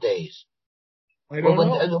it nowadays? I don't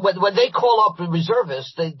know. When they call up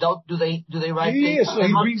reservists, do they write? Yeah, so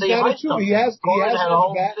he brings that too.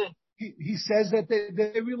 He says that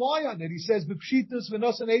they rely on it. He says b'pshitus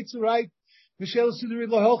v'nosan eitzurai v'shel sudari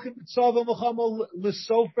laholchim tzava mechama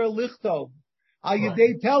l'sofer lichtov al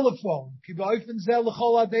yedei telephone ki ba'ofen zeh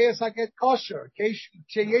l'chol adeias haket kosher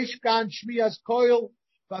sheyesh gan shmiyas koil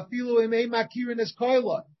v'afilu emei makirin es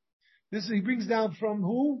koila. This he brings down from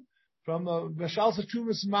who? From Bashal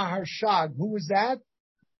Sachumas Maharshag. Who was that?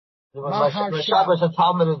 Maharshag was a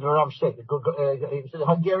Talmud of Ram Shik. He's a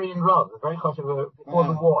Hungarian Rav, very close before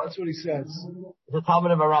the war. That's what he says. It's a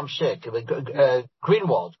Talmud of Ram Shik.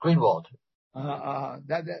 Greenwald.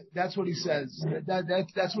 That's what he says.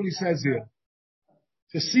 That's what he says here.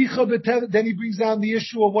 Then he brings down the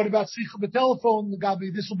issue of what about Sicha b'telephone?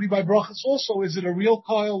 This will be by brachas also. Is it a real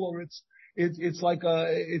coil or it's like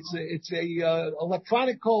it's a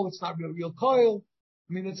electronic coil? It's not a real coil.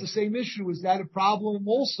 I mean, it's the same issue. Is that a problem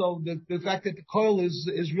also? The fact that the coil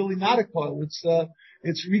is really not a coil.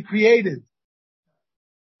 It's recreated.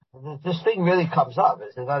 This thing really comes up.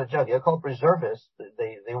 It's not a joke. You're called reservists.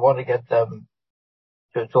 They want to get them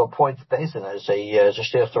to a point basin as a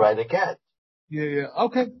shtiff to write a get. Yeah.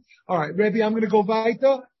 Okay. All right, Rebbe, I'm going to go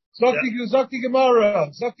weiter. Zakti Gemara.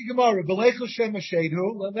 Belecho Shem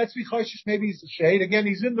Shadhu. Let's be cautious. Maybe he's a shade. Again,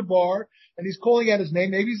 he's in the bar and he's calling out his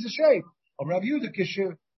name. Maybe he's a shade. Rabbi Yehuda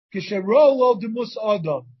Kisherolo Demus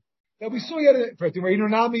Adam. That we saw yet.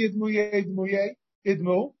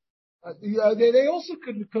 They also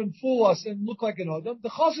can fool us and look like an Adam. The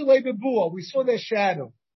Chazilei Bebua. We saw their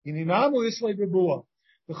shadow. Ininamu Islay Bebua.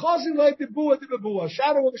 The Chazilei Bebua de Bebua.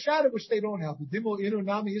 Shadow of a shadow which they don't have. The Dimo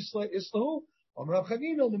Inunami Islahu. Rav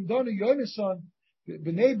Chanina Limdona Yonason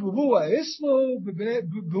Bnei Bebua Islahu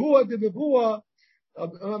Bebua de Bebua.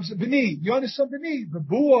 Bnei Yonason Bnei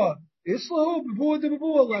Bebua. Islahu, Bebua de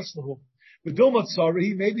Bebua, Leslahu. B'dilmat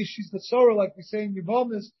Tzara, maybe she's the Tzara, like we say in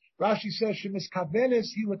Yevamos. Rashi says, Shemis Kavenes,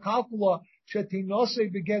 he lekalkula, shetinose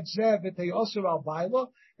beget zeh, v'teyoser al baila.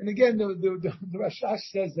 And again, the Rashash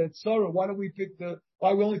says that Tzara, why are we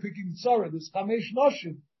only picking Tzara? This Chamesh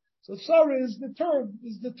Noshim. So Sarah is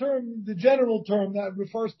the general term that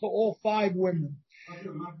refers to all 5 women.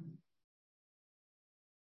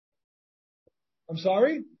 I'm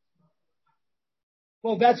sorry?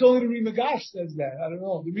 Well, that's only the Rimagash says that. I don't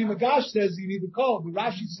know. The Rimagash says you need to call. But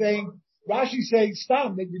Rashi's saying,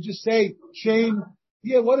 stop. They could just say, Shane.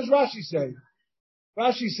 Yeah, what does Rashi say?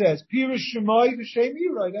 Rashi says, Pirish Shemai v'Shem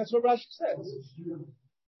Yiroi. That's what Rashi says.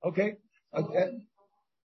 Okay.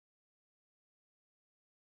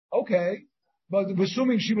 Okay. But we're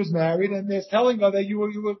assuming she was married and they're telling her that you're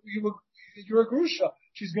a grusha.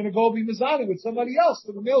 She's going to go be mizana with somebody else.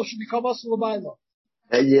 So the male should become asur l'mayla.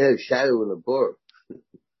 And you have shadow in the board.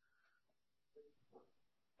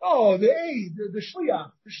 Oh, the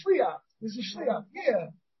shliach. There's a shliach. Yeah.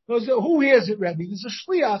 Who hears it, Rebbe? There's a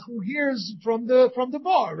shliach who hears from the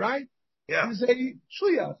bar, right? Yeah. There's a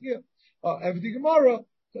shliach. Yeah. Every Gemara.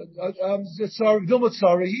 Dilmat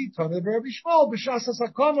Sarahi, Tana Rabbi Shmuel, B'shas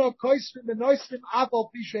HaSakana, Koisvim B'noisvim, Apal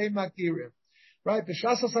Pishay Makirin. Right?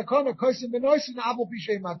 B'shas HaSakana, Koisvim B'noisvim, Apal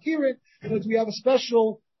Pishay Makirin. Because we have a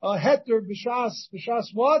special heter,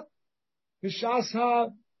 B'shas what? B'shas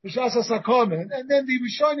HaSakana. And then the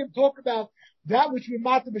Rishonim talk about that which we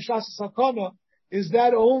matter B'shas HaSakana. Is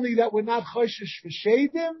that only that we're not Choshesh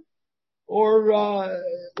V'Shedim? Or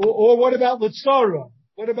what about Litzara?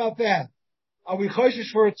 What about that? Are we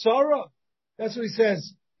Choshesh for a Tzara? That's what he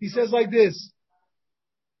says. He says like this.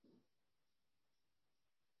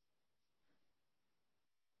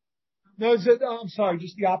 No, I'm sorry,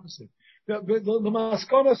 just the opposite. The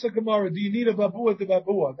Maskana Sakamara, do you need a Babua to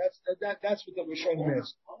Babua? That's what the Rishonim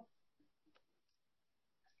is.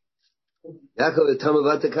 Yaakov, tell me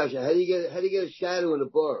about the kasha. How do you get a shadow in a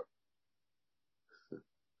bar?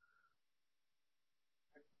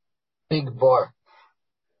 Big bar.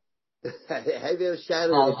 How do you have a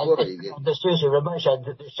shadow in a bar?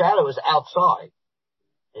 The shadow is outside.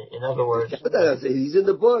 In other words, he's in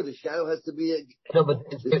the bar. The shadow has to be. No, but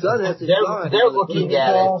the sun has to shine. They're looking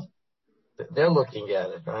at it. They're looking at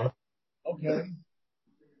it, right? Okay.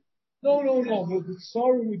 No. The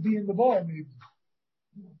sorrow would be in the bar, maybe.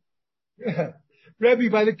 Yeah. Rebbe,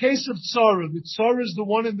 by the case of Tzara, the Tzara is the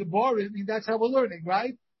one in the bar. I mean, that's how we're learning,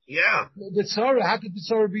 right? Yeah. The Tzara, how could the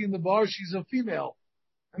Tzara be in the bar? She's a female.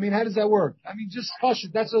 I mean, how does that work? I mean, just hush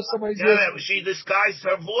it. That's what somebody's saying. Yeah, she disguised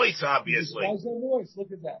her voice, obviously. Disguised her voice.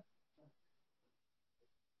 Look at that.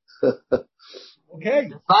 Okay.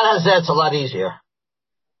 If that has that, it's a lot easier.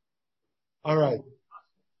 All right.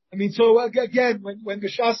 I mean, so again, when the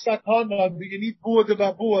Shas Sakana, you need Bua de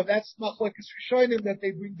Babua, that's Machlekes Rishonim that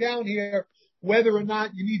they bring down here, whether or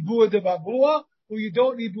not you need Bua de Babua, or you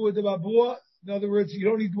don't need Bua de Babua. In other words, you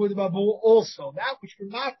don't need Bua de Babua also. That which we're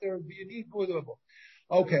not there, you need Bua de Babua.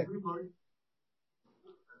 Okay.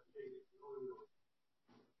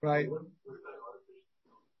 Right.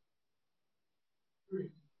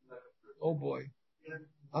 Oh boy.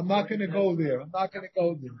 I'm not going to go there. I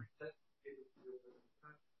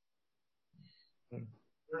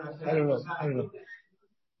don't know.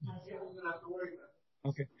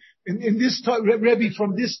 Okay. In this, Rebbe,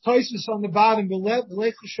 from this Tosus on the bottom, the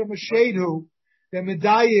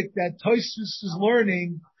Medayik that Tosus is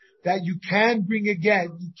learning that you can bring a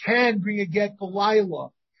get for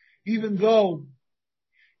Laila, even though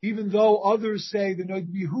others say the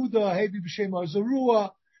Yehuda Hevi B'Shem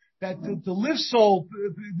Arzarua that the live soul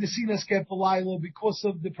Nesinas get for Laila because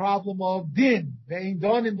of the problem of din. They ain't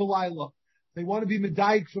done in the Laila. They want to be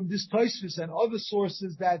medayik from this Tosfos and other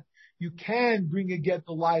sources that you can bring a get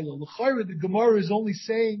to Laila. L'chayra, the Gemara is only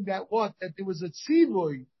saying that there was a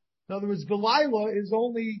tzivui. In other words, B'Laila is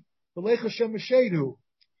only B'lech Hashem Mashedu.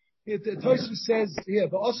 The Tosfos says here,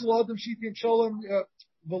 B'asal Adam Shiti and Shalom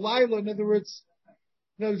B'Laila. In other words,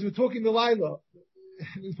 we're talking B'Laila.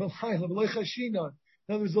 B'Laila, B'lech Hashina.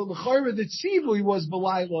 In other words, the l'chayra, the tzivui was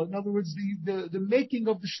B'Laila. In other words, the making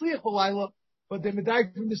of the shliach B'Laila. But the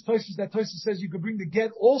medayik from this Tosfos, that Tosfos says you could bring the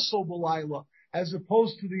get also B'Laila, as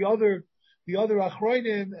opposed to the other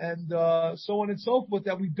achronim and so on and so forth,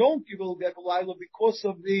 that we don't give a get B'Laila because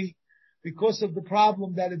of the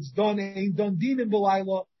problem that it's done ain't done din in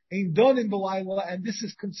B'Laila, ain't done in B'Laila, and this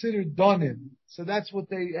is considered done in. So that's what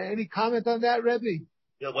they. Any comment on that, Rebbe?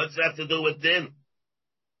 Yeah, what's that to do with din?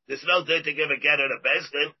 There's no din to give a get at a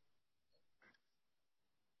bezdin.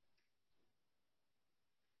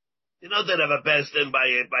 You know they have a bezdin by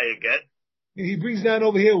a get. He brings down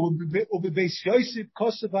over here. That's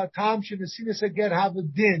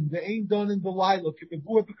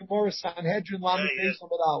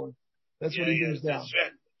what he brings down.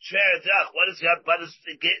 What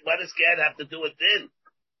does get have to do with din?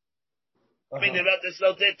 I mean, there's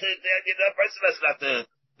no din. A person has not to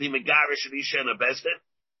be megarish and isha in a bezdin.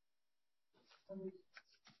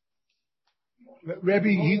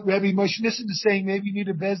 Rabbi Moshe Nissen is saying maybe you need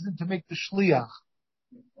a bezdin to make the shliach.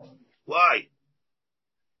 Why?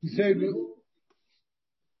 He said,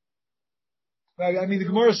 I mean, the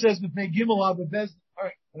Gemara says with May Gimel Abba bezdin. All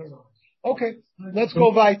right, I don't know. Okay, let's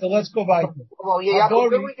go weiter. Well, yeah, where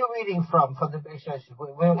were you reading from the base?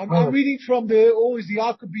 I'm reading from always the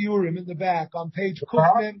Yalkut Biurim in the back on page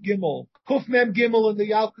Kuf Mem Gimel. Kuf Mem Gimel in the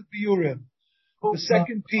Yalkut Biurim. The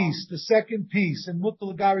second piece in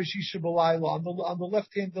Mutal Garish Isha Balayla on the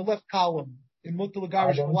left hand, the left column in Mutal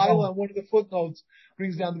Garish Balayla, and one of the footnotes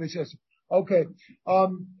brings down the Beis. Okay,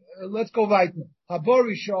 let's go weiter.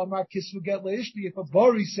 Habori Shamar Kisvu Get Leishti. If a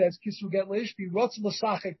Bori says Kisvu Get Leishti, Rotz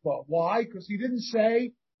L'Sachek Ba. Why? Because he didn't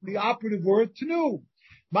say the operative word Tenu.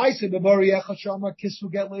 Maisa B'Bori Echad Shamar Kisvu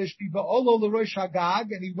Get Leishti Ba'olo L'Rosh Hagag,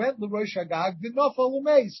 and he went L'Rosh Hagag V'Nofal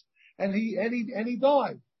L'Meis, and he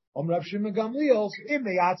died. Rav Shimon Gamliel,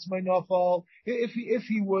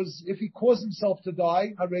 if he caused himself to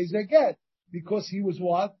die, Harei Get, because he was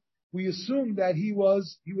what? We assume that he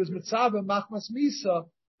was Mitzvah Machmas Misa,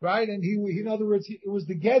 right? And in other words, it was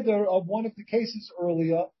the gather of one of the cases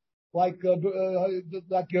earlier, like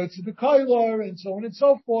Yotze B'Koiler and so on and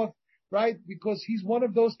so forth, right? Because he's one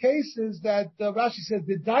of those cases that Rashi says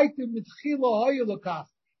the Daitim Mitchila Hayelokach,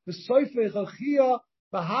 the Soifer Chachia.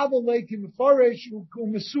 It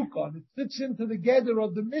fits into the gather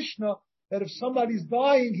of the Mishnah that if somebody's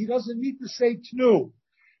dying, he doesn't need to say Tnu,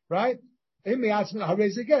 right? If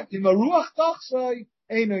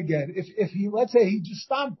he, let's say he just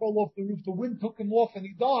fell off the roof, the wind took him off and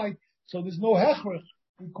he died, so there's no hechrich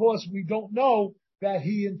because we don't know that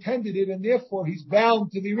he intended it and therefore he's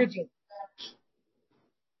bound to the original.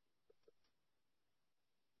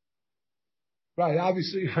 Right,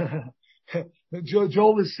 obviously.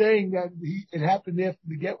 Joel is saying that it happened after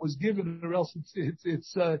the get was given, or else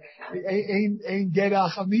it's ain't get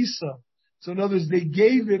achamisa. So in other words, they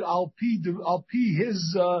gave it al pi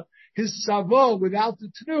his sava without the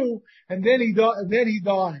tnu, and then he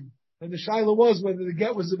died. And the shaila was whether the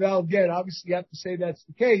get was a valid get. Obviously, you have to say that's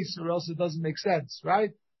the case, or else it doesn't make sense,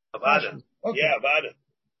 right? About it. Okay. Yeah, about it.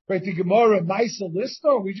 Right, the Gemara Maisa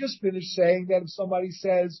Listo. We just finished saying that if somebody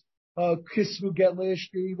says Kisvu Get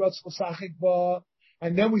Leishti, Rotz L'Sachek Ba,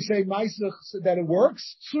 and then we say Maisa that it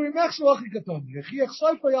works. Suri Mechsel Achikaton. Yechiach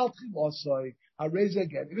Soifa Yaltchi Losoi. Harei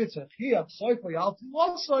again. If it's a Chiach Soifa Yaltchi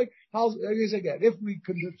Losoi, Harei again. If we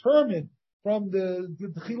can determine from the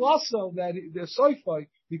Chilasa that the Soifa,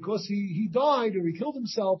 because he died or he killed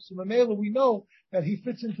himself, so Mamela we know that he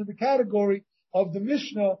fits into the category of the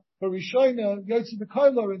Mishnah, Barishoina, Yotze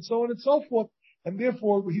B'Koiler, and so on and so forth. And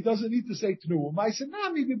therefore, he doesn't need to say Tnu.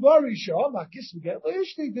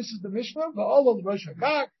 This is the Mishnah.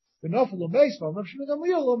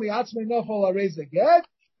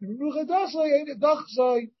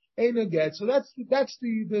 So that's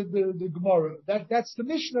the Gemara. That's the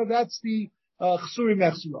Mishnah. That's the Chsuri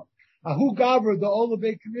Mechsura. Ahu Gavra, the Ol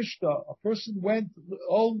Beit Kanishta. A person went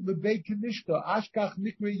Ol Beit Kanishta. Ashkach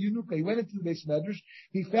Nikre Yunuka. He went into the base medrash.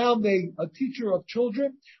 He found a teacher of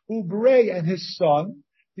children, Ubrei and his son,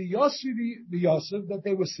 the Yosef that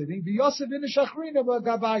they were sitting. The Yosef in the Shachrina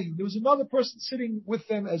Gabayu. There was another person sitting with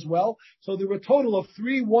them as well. So there were a total of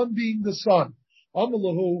 3, one being the son.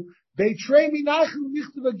 Amalahu Beitrei Minachim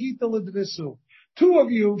Michtava Gita L'Dvisu. 2 of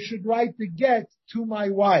you should write the get to my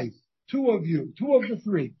wife. 2 of you, 2 of the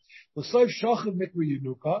 3. The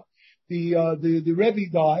Rebbe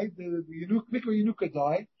died, the Mikra Yenuka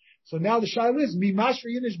died. So now the shaila is,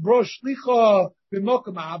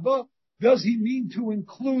 does he mean to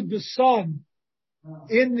include the son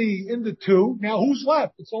in the 2? Now who's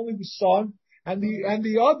left? It's only the son and the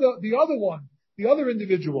other one, the other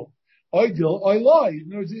individual. Is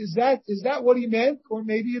that what he meant? Or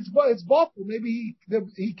maybe it's both. Or maybe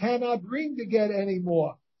he cannot bring the get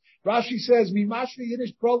anymore. Rashi says, "Mimashli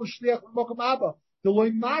Yiddish pro l'shliach l'mokum abba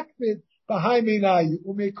deloy makbid b'hai meinayu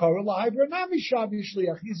umeikara l'hayber nami shavi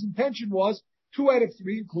shliach." His intention was 2 out of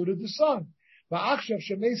 3 included the son. Va'achshav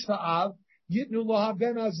shemeis ha'av yitnu lo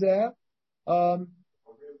haben hazeh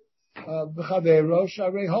b'chavero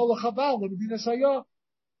sharei hol l'chaval l'medinas hayah.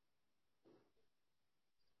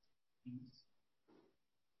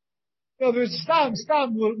 No, there's stam.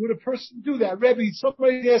 Would a person do that? Rebbe,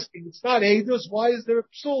 somebody's asking. It's not Eidos. Why is there a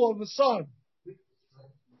psul of the son?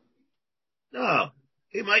 No,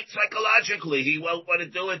 he might psychologically. He won't want to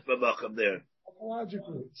do it for Malcolm there.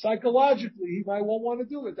 Psychologically, he might won't want to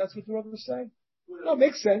do it. That's what the Rebbe is saying. No,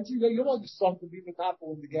 makes sense. You want the son to be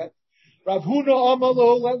metapel in the get. Rav Huna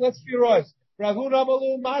Amalu. Let's be right. Rav Huna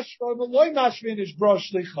Amalu mashva Maloi mashvinish bro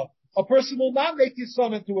shlicha. A person will not make his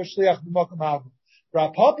son into a shliach b'makom havu.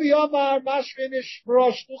 Rav Papi Amar Mashvinish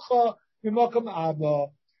Broshlucha B'Makam Abba.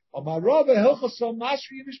 Amar Rabba Hilchasam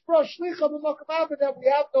Mashvinish Broshlucha B'Makam Abba. That we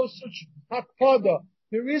have no such hakpada.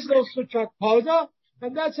 There is no such hakpada,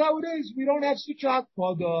 and that's how it is. We don't have such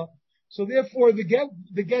hakpada. So therefore, the get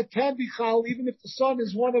can be chal, even if the son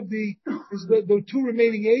is one of the two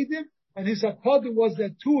remaining eidim, and his hakpada was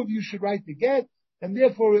that two of you should write the get, and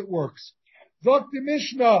therefore it works. Dr.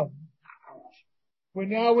 Mishnah. We're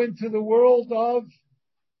now into the world of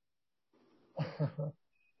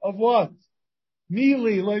what?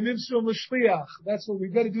 Mili, lo'imimsu l'shliach. That's what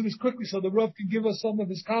we've got to do this quickly so the Rav can give us some of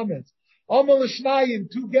his comments. Omer l'shnayim,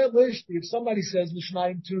 to get l'ishti. If somebody says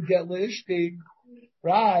l'shnayim, to get l'ishti,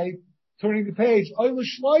 right? Turning the page. Oy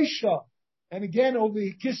l'shloisha. And again, over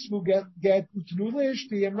the kisvu get utnu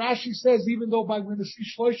l'ishti. And Rashi says, even though we're going to see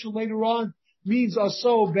shloisha later on means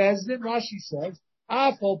aso bezdin, Rashi says,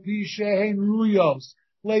 afal pi shehen ruyos.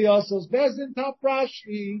 Le'asos bezdin tap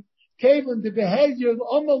Rashi. Kevin the behavior of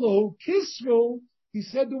Amalu Kisvu, he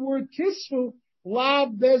said the word Kisvu,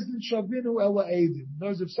 Lav Bezdin Shavinu Ela Eidim. In other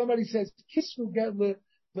words, if somebody says Kisvu get le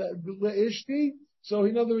Ishti, so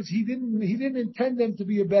in other words, he didn't intend them to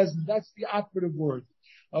be a Bezdin. That's the operative word.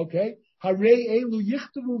 Okay? Hare Elu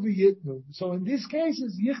Yichtavu V'Yitnu. So in this case,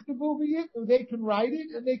 it's Yichtavu V'Yitnu. They can write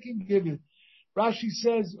it and they can give it. Rashi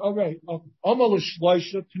says, all right, Amalu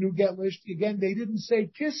Shloisha, Tenu get Lishti. Again, they didn't say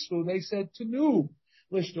Kisvu, they said Tenu.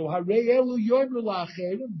 They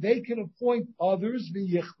can appoint others,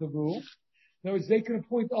 in other words, they can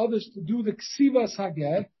appoint others to do the ksivas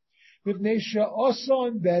haget. They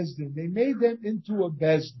made them into a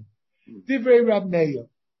bezdin. Divrei Rab Meir.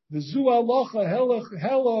 The zu alocha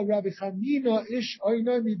hela Rabbi Chanina ish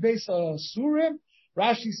oinoi mibesa surim.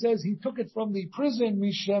 Rashi says he took it from the prison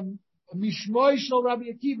mishmoi shel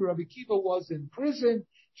Rabbi Akiva. Rabbi Akiva was in prison.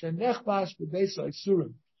 Shenechbash bebesa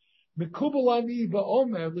surim. If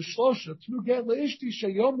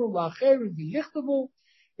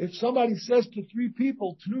somebody says to three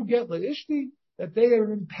people, Tnu get la'ishti, that they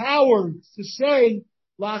are empowered to say,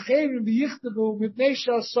 la'acherim v'yichtavu mipnei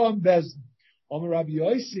shasam bezdin. Omer Rabbi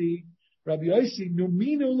Yossi,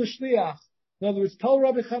 numinu l'shliach. In other words, tell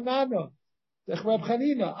Rabbi Chanina,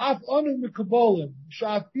 af anu mikabolim,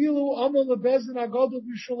 sha'afilu amar lebezdin agadol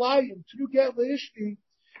b'Yerushalayim, Tnu get la'ishti,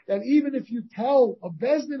 that even if you tell a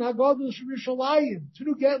Bezdin Hagadol Yerushalayim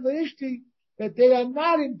to get Leishti, that they are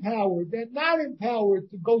not empowered. They're not empowered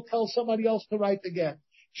to go tell somebody else to write the get.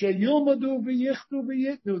 That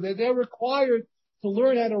they're required to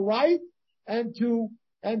learn how to write and to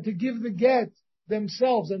give the get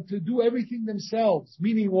themselves and to do everything themselves.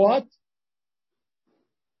 Meaning what?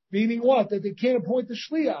 That they can't appoint the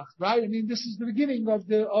shliach, right? I mean, this is the beginning of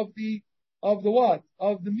the what?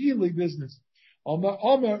 Of the mealy business.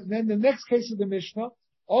 Then the next case of the Mishnah,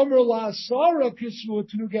 la Asara Kisvu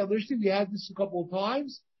Tnu get Lishti. We had this a couple of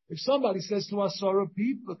times. If somebody says to Asara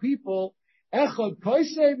people, Echad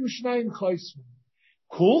Kaisei V'Shnayim Chaisvu.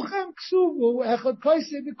 Kulchem Ksuvu, Echad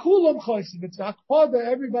Kaisei V'Kulam Chaisvu. It's Akpada,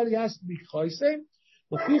 everybody has to be Chaisei.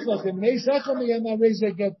 What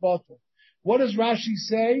does Rashi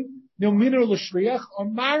say? Milminer l'shliach,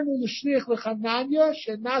 Amarnu l'shliach l'chananya,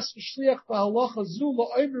 shenas l'shliach b'halacha zu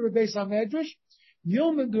l'oimer b'beis hamedrash,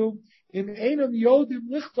 Yilmadu in Einam Yodim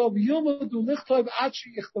Lichtov Yilmadu Lichtov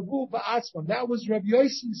Achi Yichtavu Ba'atzman. That was Rabbi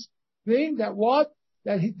Yossi's thing. That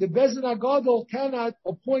the Bezdin Hagadol cannot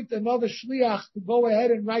appoint another shliach to go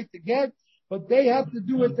ahead and write the get, but they have to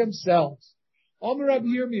do it themselves. Omer Rabbi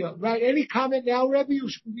Yirmiyah. Right? Any comment now, Rabbi? You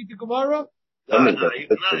should read the Gemara. No, you got to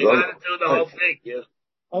do the whole thing. Yeah.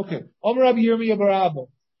 Okay. Omer Rabbi Yirmiyah Barabba.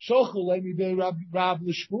 Shochel Lemi Be Rab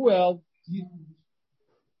L'Shmuel.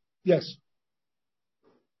 Yes.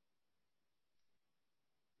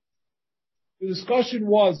 The discussion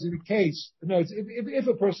was in a case, if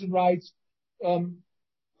a person writes,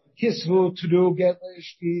 kisvu to do get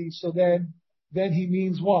l'ishti, so then he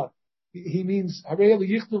means what? He means harei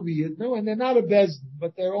yichtavi, no, and they're not a bezdin,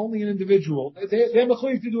 but they're only an individual. They're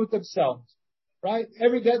mechuyev to do it themselves, right?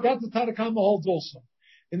 That's the Tanakama holds also.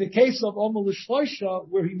 In the case of Omer l'shloisha,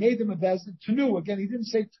 where he made them a bezdin, tenu, again, he didn't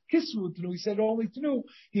say kisvu tenu, he said only tenu.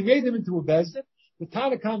 He made them into a bezdin. The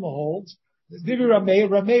Tanakama holds, Divi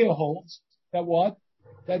Rameya holds, that what?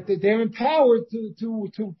 That they're empowered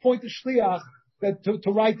to appoint the shliach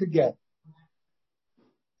to write the get.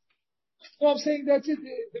 So I'm saying that's it.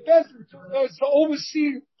 The best to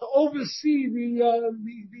oversee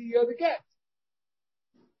the get.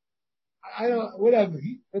 I don't whatever.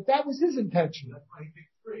 But that was his intention.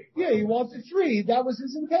 Yeah, he wanted three. That was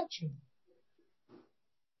his intention.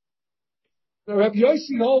 So Rabbi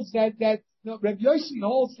Yossi holds that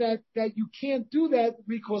you can't do that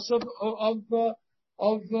because of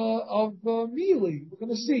Mili. We're going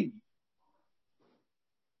to see.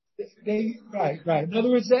 Right. In other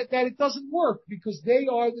words, that it doesn't work because they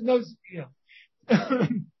are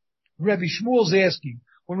Rabbi Shmuel's asking,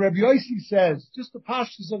 when Rabbi Yossi says, just the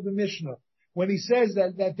pashtus of the Mishnah, when he says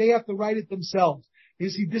that they have to write it themselves,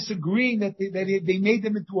 is he disagreeing that they made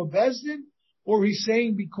them into a bezdin, or he's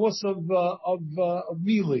saying because of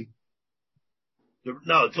Mili?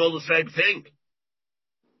 No, it's all the same thing.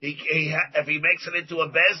 If he makes it into a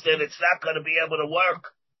bezdin, it's not going to be able to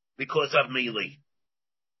work because of Mili.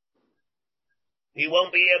 He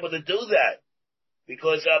won't be able to do that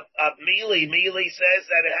because of Mili. Mili says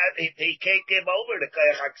that he can't give over the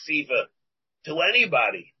Kayach HaKsiva to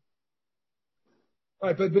anybody.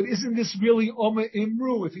 Right, but isn't this really Oma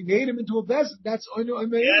Imru? If he made him into a bezdin, that's Oma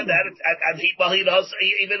Imru. Yeah, he does.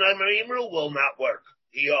 Even Oma Imru will not work.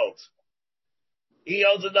 He holds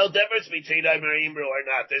no difference between Oma Imru or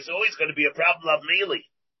not. There's always going to be a problem of Mili.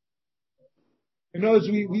 In other words,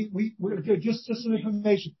 we just some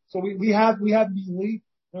information. So we have Mili.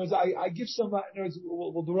 In other words, I give some. In other words,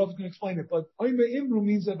 the Rav can explain it. But Omer Imru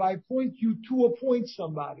means if I appoint you to appoint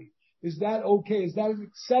somebody, is that okay? Is that an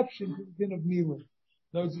exception to the din of Mili?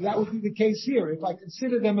 In other words, that would be the case here. If I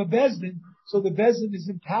consider them a bezdin, so the bezdin is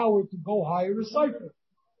empowered to go hire a cipher.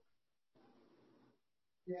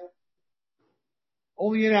 Yeah.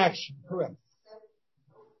 Only in action, correct.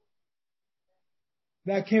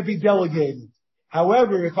 That can't be delegated.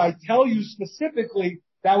 However, if I tell you specifically,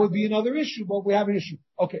 that would be another issue, but we have an issue.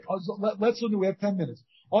 Okay, let's look. We have 10 minutes.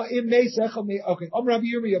 Okay. Rabbi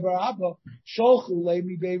Yirmiyah bar Abba sholchu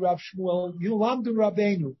le'mi bei Rav Shmuel yulamdu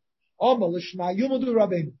Rabbeinu. Yumadu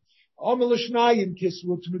Rabbeinu. L'shnayim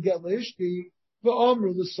kisvu to get l'ishti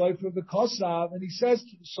v'omru l'soifer v'kosav, and he says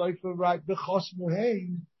to the soifer, right, v'chos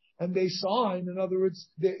muhein, and they sign. In other words,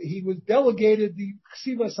 he was delegated the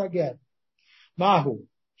ksivas haget. Mahu.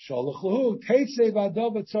 In other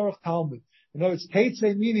words,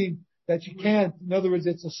 teitze meaning that you can't, in other words,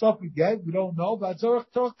 it's a suffix get, we don't know, but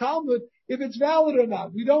Tzorach Talmud, if it's valid or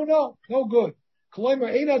not, we don't know. No good. What's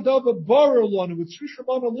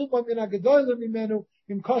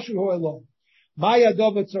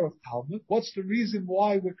the reason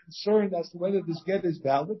why we're concerned as to whether this get is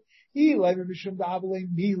valid? That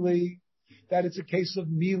it's a case of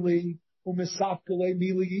Mili, and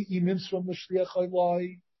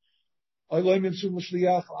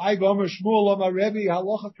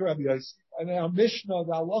our Mishnah,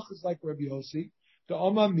 the halacha is like Rabbi Yossi, the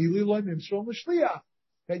Oma Mili loy mimsrom l'shliach,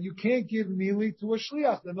 that you can't give Mili to a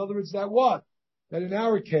shliach. In other words, that what? That in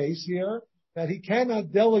our case here, that he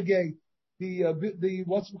cannot delegate the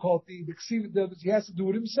what's called he has to do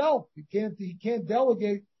it himself. He can't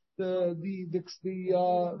delegate the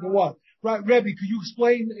what? Right, Rebbe, could you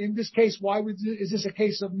explain in this case is this a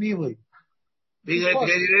case of Mili? He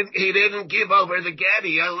didn't give over the get.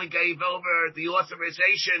 He only gave over the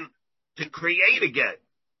authorization to create a get.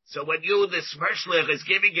 So when the shliach is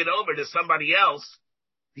giving it over to somebody else,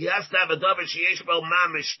 he has to have a davar sheyesh bo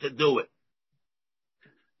mamish to do it.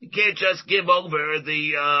 He can't just give over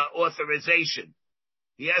the authorization.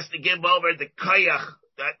 He has to give over the kayach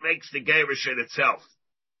that makes the gerushin itself.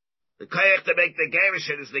 The kayach to make the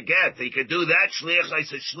gerushin is the get. He could do that shliach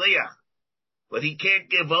is a shliach. But he can't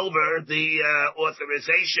give over the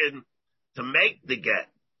authorization to make the get.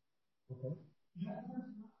 Okay.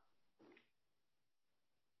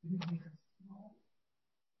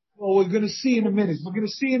 Well, we're going to see in a minute. We're going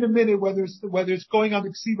to see in a minute whether it's going on the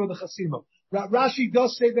ksiva or the chasima. Rashi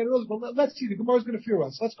does say that earlier, but let's see. The Gemara is going to fear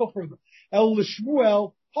us. Let's go further. El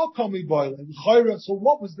Shmuel, how come we boil it? So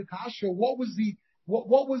what was the kasha? What was the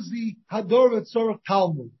hador tzorach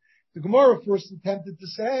Talmud? The Gemara first attempted to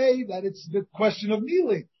say that it's the question of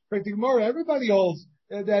Mili. Right? The Gemara, everybody holds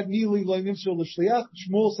that Mili lo nimshul l'shliach.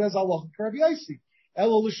 Shmuel says Allah Rabbi Yossi.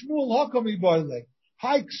 Elo l'Shmuel hakami boile.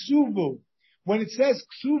 Hai ksuvu. When it says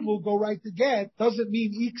ksuvu, go write the get, doesn't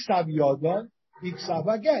mean iksav yodan, iksav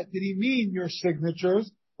aget. Did he mean your signatures,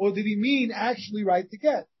 or did he mean actually write the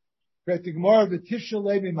get? Right? The Gemara, the Tisha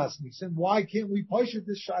Levi Masnis. And why can't we push it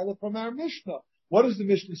this shaila from our Mishnah? What does the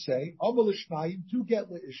Mishnah say? To get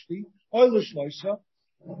leishti, or l'shloisha,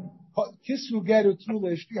 kisvu getu tu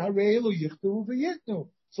leishti, hareelu yichtu v'yitnu.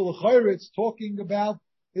 So l'chayr, it's talking about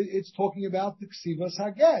the ksivas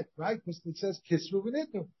haget, right? Because it says kisvu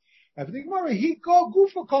v'yitnu. After the Gemara, he called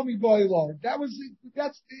gufa kami boilor.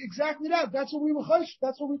 That's exactly that. That's what we were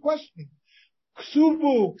questioning.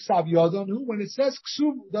 Ksuvu ksav yodonu. When it says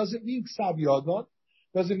ksuv, does it mean ksav yodon?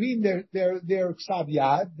 Does it mean their ksav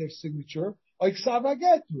yad, their signature? Or ksav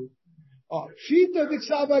agetu. Shita the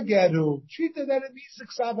ksav agetu. Shita that it means the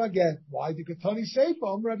ksav aget. Why the Ketani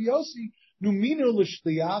Sefer, Rabbi Yossi, Numinu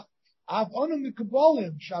l'shliach, av anu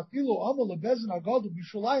mikabolim, shafilu amal lebezin agadu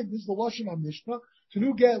b'shulayim, this is the Lashon HaMishnah, to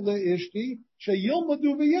nu get le'ishti,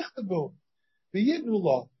 sheyilmadu v'yichtabu, v'yitnu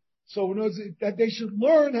lo. So in other words, that they should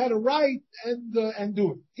learn how to write and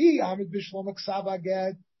do it. He, Amid Bishlam Aksav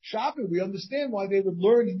Agad, Shafi, we understand why they would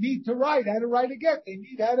learn and need to write, how to write a get. They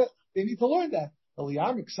need to learn that.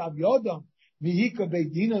 Eliyam Aksav Yodam, Mihika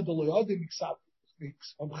Beidina Doloyodim Aksav,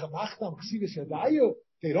 Mchamachtam, Ksivis Yadayu,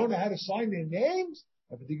 they don't know how to sign their names.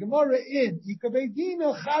 But the Gemara in, Ika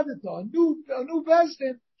Beidina Chadata, a new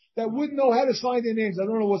Besdin that wouldn't know how to sign their names. I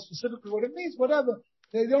don't know what specifically what it means, whatever.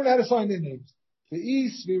 They don't know how to sign their names. The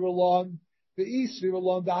East Viralon, the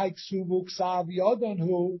Haiksuvu Ksav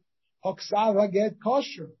Yodonhu, Hoksav Haget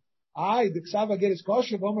kosher. The Ksav Haget is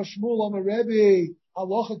kosher, Vama Shmuel, Vama Rebbe,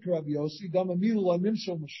 Halacha Rabbi Yossi, Dama Milu,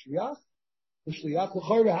 Lamimshel Mashiach, the Shliach,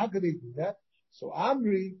 L'chorva, how could they do that? So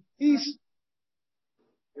Amri, East.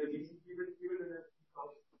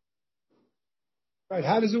 Right,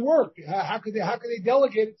 how does it work? How could they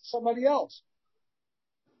delegate it to somebody else?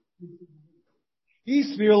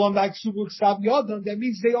 That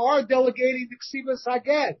means they are delegating the ksiva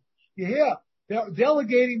saget. You hear? They're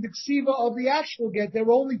delegating the ksiva of the actual get. They're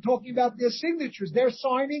only talking about their signatures. They're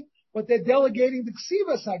signing, but they're delegating the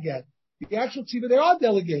ksiva saget. The actual ksiva they are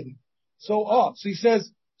delegating. So he says,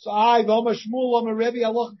 we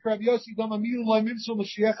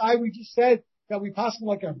just said that we pass them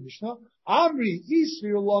like our Mishnah. Amri, if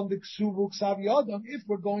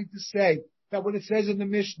we're going to say that when it says in the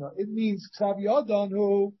Mishnah, it means Ksav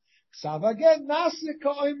Yodanu, Ksav again, Nasika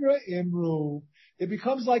Oimra Imru. It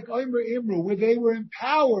becomes like Oimra Imru, where they were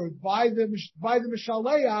empowered by the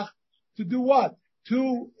Mishaleach to do what?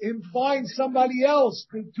 To find somebody else,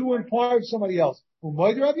 to empower somebody else.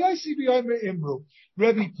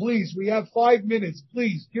 Rebbe, please, we have 5 minutes.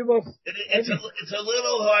 Please, give us... It's a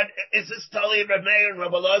little hard. Is this totally Rabbi Meir and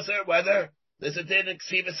Rabbi Lazar, whether there's a din of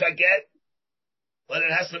Ksiva Saget, but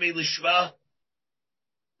it has to be Lishma?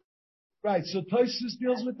 Right, so Tosfos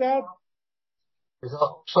deals with that.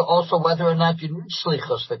 So also whether or not you need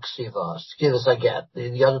shlichus for ksiva Saget.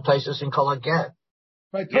 The other Tosfos in Kol Get.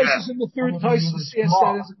 Right, Tosfos in the third Tosfos asks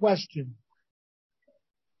that as a question.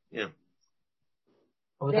 Yeah.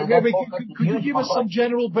 Maybe, could you give us some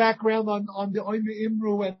general background on the Oime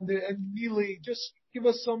Imru and Mili? Just give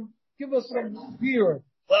us some beer.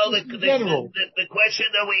 Well, the question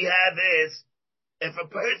that we have is, if a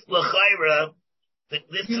person l'chayra,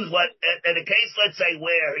 this is what, in a case, let's say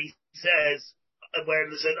where he says, where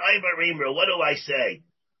there's an Omer Imru, what do I say?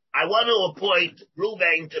 I want to appoint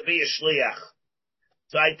Ruvain to be a shliach.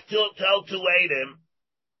 So I tell to Adam,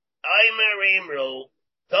 Omer Imru,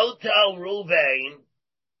 don't tell Ruvain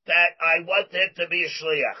that I want him to be a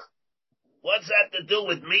shliach. What's that to do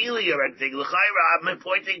with Mili or anything? L'chayra, I'm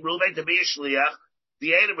appointing Ruvain to be a shliach.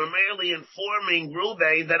 The Adam are merely informing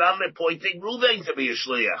Ruvain that I'm appointing Ruvain to be a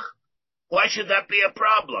shliach. Why should that be a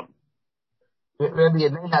problem? Rabbi,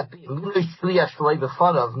 it may not be. Mili shliach shalei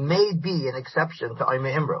b'fanav may be an exception to Omer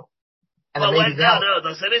Imru. No.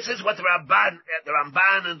 So this is what the Ramban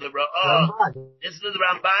and the Ra'ah, this is the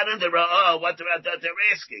Ramban and the Ra'ah, what they're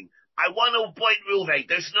asking. I want to appoint Ruvain.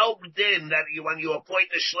 There's no din that when you appoint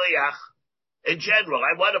the shliach, in general,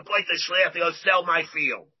 I want to appoint the shliach to go sell my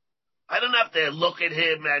field. I don't have to look at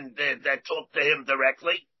him and talk to him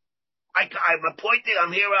directly. I'm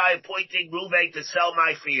appointing Ruvain to sell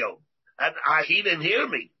my field. And he didn't hear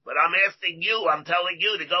me, but I'm telling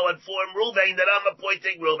you to go inform Ruvain that I'm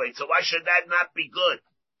appointing Ruvain. So why should that not be good?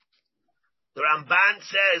 The Ramban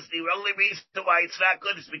says the only reason why it's not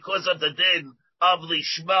good is because of the din of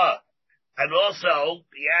Lishma. And also,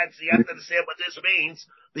 you have to understand what this means,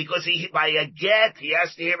 because by a get, he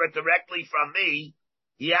has to hear it directly from me.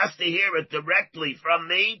 He has to hear it directly from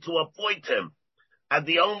me to appoint him. And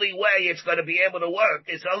the only way it's going to be able to work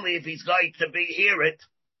is only if he's going to hear it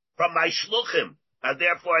from my shluchim. And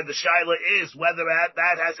therefore the shaila is whether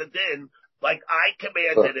that has a din, like I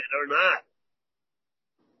commanded it or not.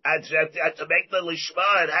 And to make the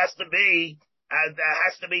lishma, it has to be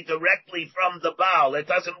directly from the Baal. It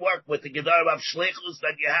doesn't work with the Gedarim of Shlichus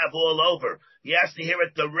that you have all over. He has to hear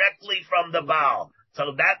it directly from the Baal.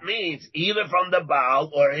 So that means either from the Baal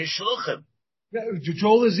or his Shluchim.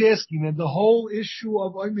 Joel is asking, and the whole issue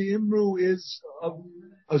of Oime Imru is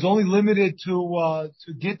only limited to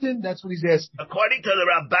Gittin? That's what he's asking. According to the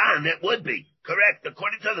Ramban, it would be. Correct.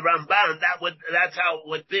 According to the Ramban, that's how it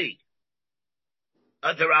would be.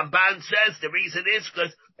 The Ramban says the reason is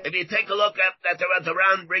because if you take a look at the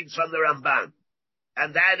Ram brings from the Ramban,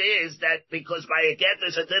 and that is that because by a get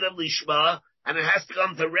there's a din of lishma, and it has to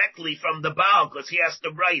come directly from the Baal because he has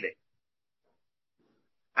to write it.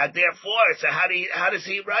 And therefore, so how does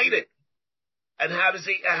he write it? And it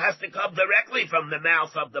has to come directly from the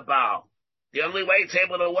mouth of the Baal. The only way it's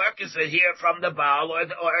able to work is to hear from the Baal or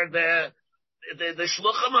the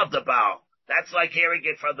shluchim of the Baal. That's like hearing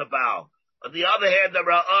it from the Baal. On the other hand, the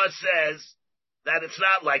Ra'ah says that it's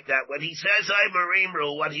not like that. When he says I'm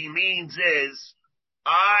Marimru, what he means is,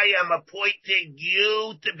 I am appointing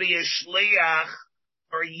you to be a shliach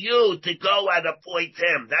for you to go and appoint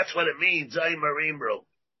him. That's what it means, I'm Marimru.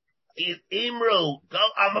 Imru,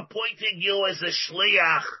 I'm appointing you as a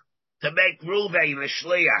shliach to make Ruvain a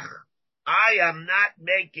shliach. I am not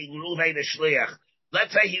making Ruvain a shliach.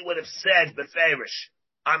 Let's say he would have said, Beferish,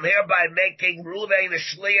 I'm hereby making Ruvain a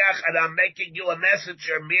shliach and I'm making you a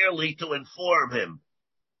messenger merely to inform him.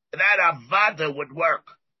 That avada would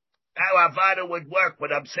work. That avada would work.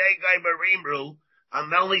 When I'm saying I'm Imru,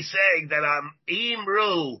 I'm only saying that I'm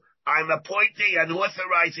Imru. I'm appointing and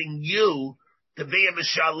authorizing you to be a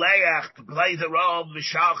Mishaleach, to play the role of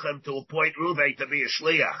Mishalchem, to appoint Ruvain to be a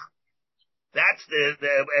Shliach. That's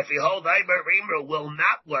if you hold Eimer Imru will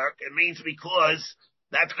not work, it means because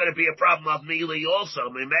that's going to be a problem of Mili also,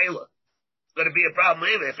 Mimela. It's going to be a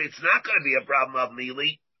problem if it's not going to be a problem of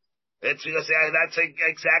Mili. It's because that's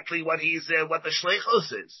exactly what what the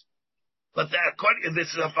Shlichus is. But this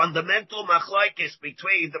is a fundamental machlokes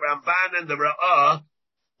between the Ramban and the Ra'ah,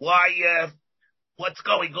 what's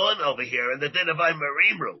going on over here in the din of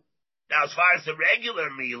Imru. Now, as far as the regular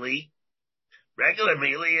Mili,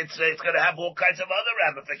 it's going to have all kinds of other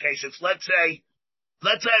ramifications. Let's say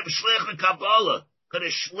I'm Shliach LeKabbalah. Could a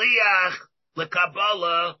Shliach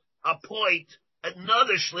LeKabbalah appoint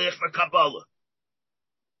another Shliach for Kabbalah?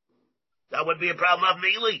 That would be a problem of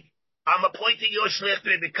Mili. I'm appointing your Shliach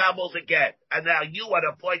to be Kabbalah again, and now you want to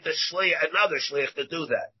appoint another Shliach to do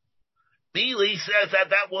that. Mili says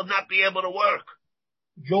that will not be able to work.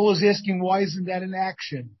 Joel is asking, why isn't that an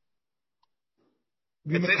action?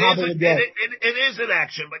 It is an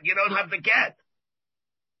action, but you don't have the get.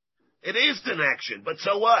 It is an action, but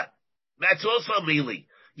so what? That's also Mili.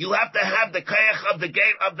 You have to have the kayach of the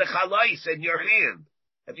game of the chalais in your hand.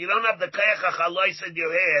 If you don't have the kayach of chalais in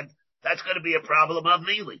your hand, that's going to be a problem of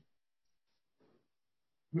Mili.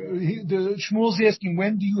 Shmuel's asking,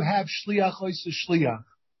 when do you have shliach ois shliach?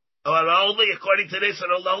 According to this,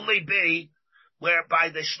 it'll only be whereby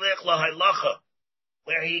the shliach lahalacha,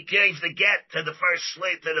 where he gave the get to the first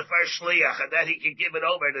shliach, and then he can give it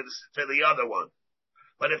over to the other one.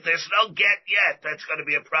 But if there's no get yet, that's going to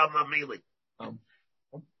be a problem of Mili.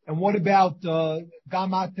 And what about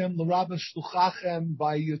gamatem l'rabba shluchachem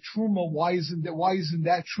by truma? Why isn't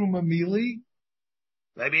that truma Mili?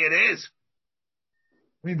 Maybe it is.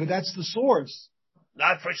 I mean, but that's the source.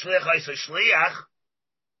 Not for shliach ois shliach.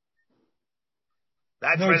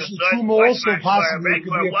 That's no, for the third also possibly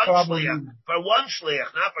for one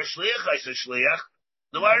shliach, not for shliach ois shliach.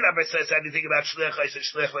 The Gemara never says anything about shliach ois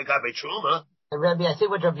shliach like Rabbi Truma. Rabbi, I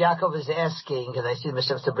think what Rabbi Yaakov is asking, and I see the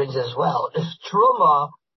Meshivta brings it as well, if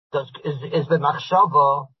Truma is the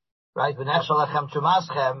machshava, right? V'nechshalachem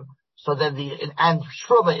trumaschem. So then and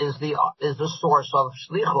Truma is the source of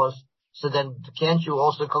shlichus. So then, can't you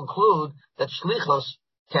also conclude that shlichus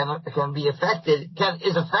can be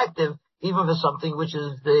is effective even for something which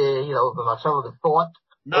is the machshava, the thought?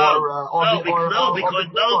 Because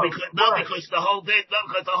the whole day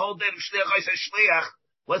of shliach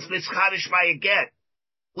was mischadish by a get.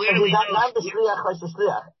 Where do we know? Not the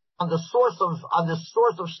shliach, on the source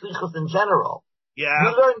of shlichus in general. Yeah.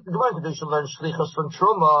 You should learn shlichus from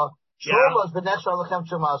Truma. Truma is the next Lechem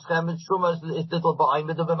Trumaschem, and Truma is little ba'ayim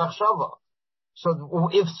of the machshava. So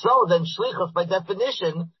if so, then shlichus by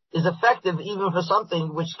definition is effective even for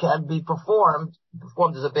something which can be performed.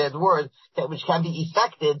 Performed is a bad word, which can be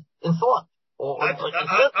effected in thought.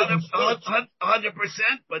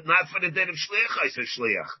 100%, but not for the din of shliach. I said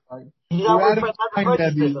shliach. We're out of time,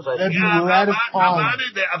 Debbie. We're out of time. Avad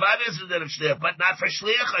is the din of shliach, but not for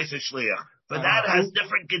shliach. I said shliach. But that has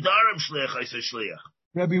different gedarim shliach. I said shliach.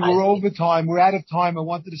 Rebbe, we're over time. We're out of time. I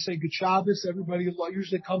wanted to say Good Shabbos. Everybody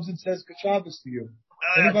usually comes and says Good Shabbos to you.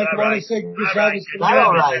 Anybody want to say Good Shabbos?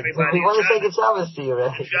 All right. We want to say Good Shabbos to you,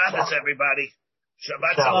 Rebbe. Good Shabbos, everybody.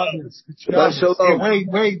 Shabbat Shalom.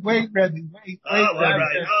 Wait, Rebbe. Wait. All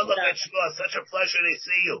right. Oh, look at Shmuel. Such a pleasure to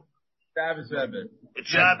see you. Shabbos, Rebbe.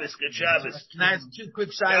 Good Shabbos. Nice, 2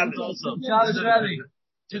 quick silence also. Shabbos, Rebbe.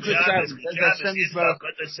 2 quick silence.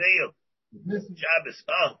 Good to see you. Shabbos.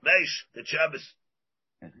 Oh, Meish. Good Shabbos.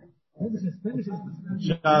 Shabbos.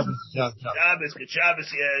 Good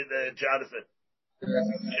Shabbos, Jonathan.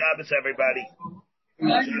 Shabbos, everybody.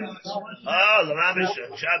 Oh, the Mamish.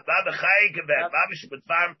 Baba Chayik, Mamish with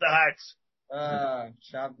farm to hearts.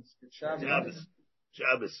 Shabbos. Good Shabbos.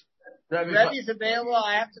 Shabbos. Rebbe's available.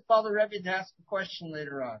 I have to call the Rebbe to ask a question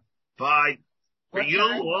later on. Fine. For What you,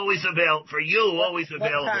 time? always available. For you, always What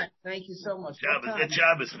available. time? Thank you so much. Shabbos. What Good time?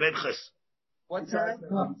 Shabbos. Minchas. What time?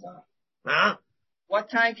 Huh? What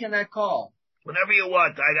time can I call? Whenever you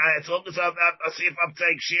want. As long as I'll see if I'm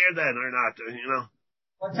taking share then or not, you know.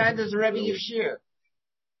 What time does the Rebbe give shir?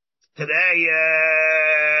 Today,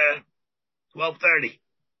 12:30.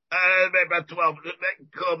 Maybe about 12.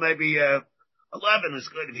 Call maybe, 11 is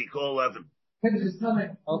good if you call 11. Okay.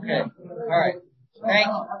 All right. Thank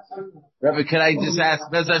you. Rabbi, can I just ask,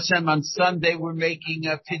 Bez Hashem, on Sunday we're making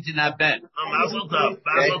a Pidyon Ben. Oh, Mazel Tov.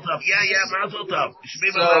 Mazel Tov. Yeah, Mazel Tov.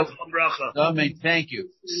 Shmiva Mazel Bracha. No, mate, thank you.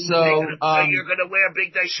 So, You're gonna wear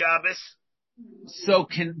Big Day Shabbos? so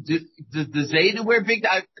can the Zayda wear Big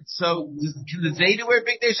Day? Can the Zayda wear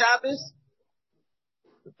Big Day Shabbos?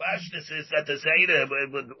 The fastness is that the Zayda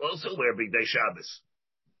would also wear Big Day Shabbos.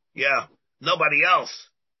 Yeah. Nobody else.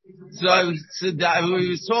 So we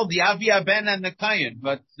was told the Avia Ben and the Kayan,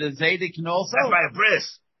 but the Zayda can also. That's by a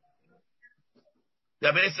bris.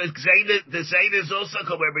 The Zayda is also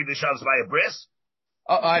called wear Big Day Shabbos by a bris.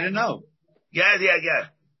 Oh, I don't know. Yeah.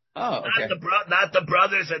 Oh, okay. Not the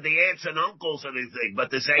brothers and the aunts and uncles and anything, but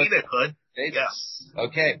the Zayda could. Yes.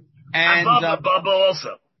 Okay. And Bubba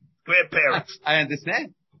also. Grandparents. I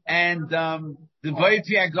understand. And the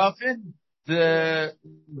Vayati Agafen, you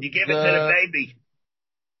give it to the baby.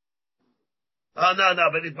 Oh, no,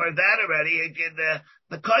 but for that already,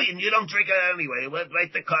 the Kayan, you don't drink it anyway.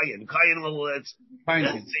 Like the Kayan. Kayan will,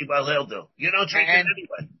 see what he'll do. You don't drink it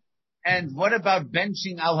anyway. And what about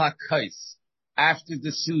benching al hakais after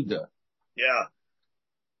the Suda? Yeah.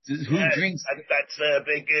 Who drinks? That's a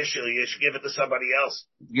big issue. You should give it to somebody else.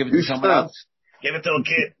 Give it to someone else? Give it to a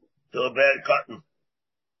kid. To a bad cotton.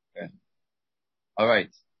 Okay. All right.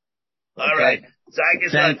 Thank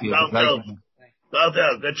you. Well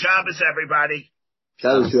done. Good Shabbos, everybody.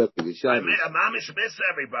 Shabbos, Rebbe. Shabbos. Mamish miss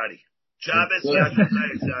everybody. Shabbos,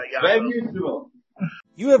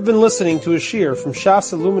 You have been listening to a shiur from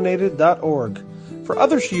shasilluminated.org. For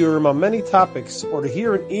other shiurim on many topics, or to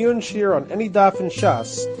hear an Eon shiur on any daf in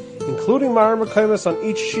Shas, including Mareh Mekomos on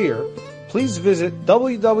each shiur, please visit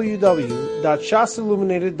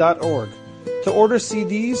www.shasilluminated.org. To order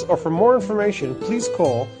CDs or for more information, please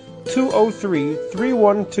call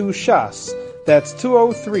 203-312-SHAS. That's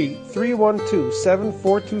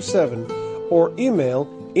 203-312-7427, or email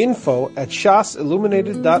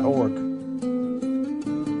info@shasilluminated.org.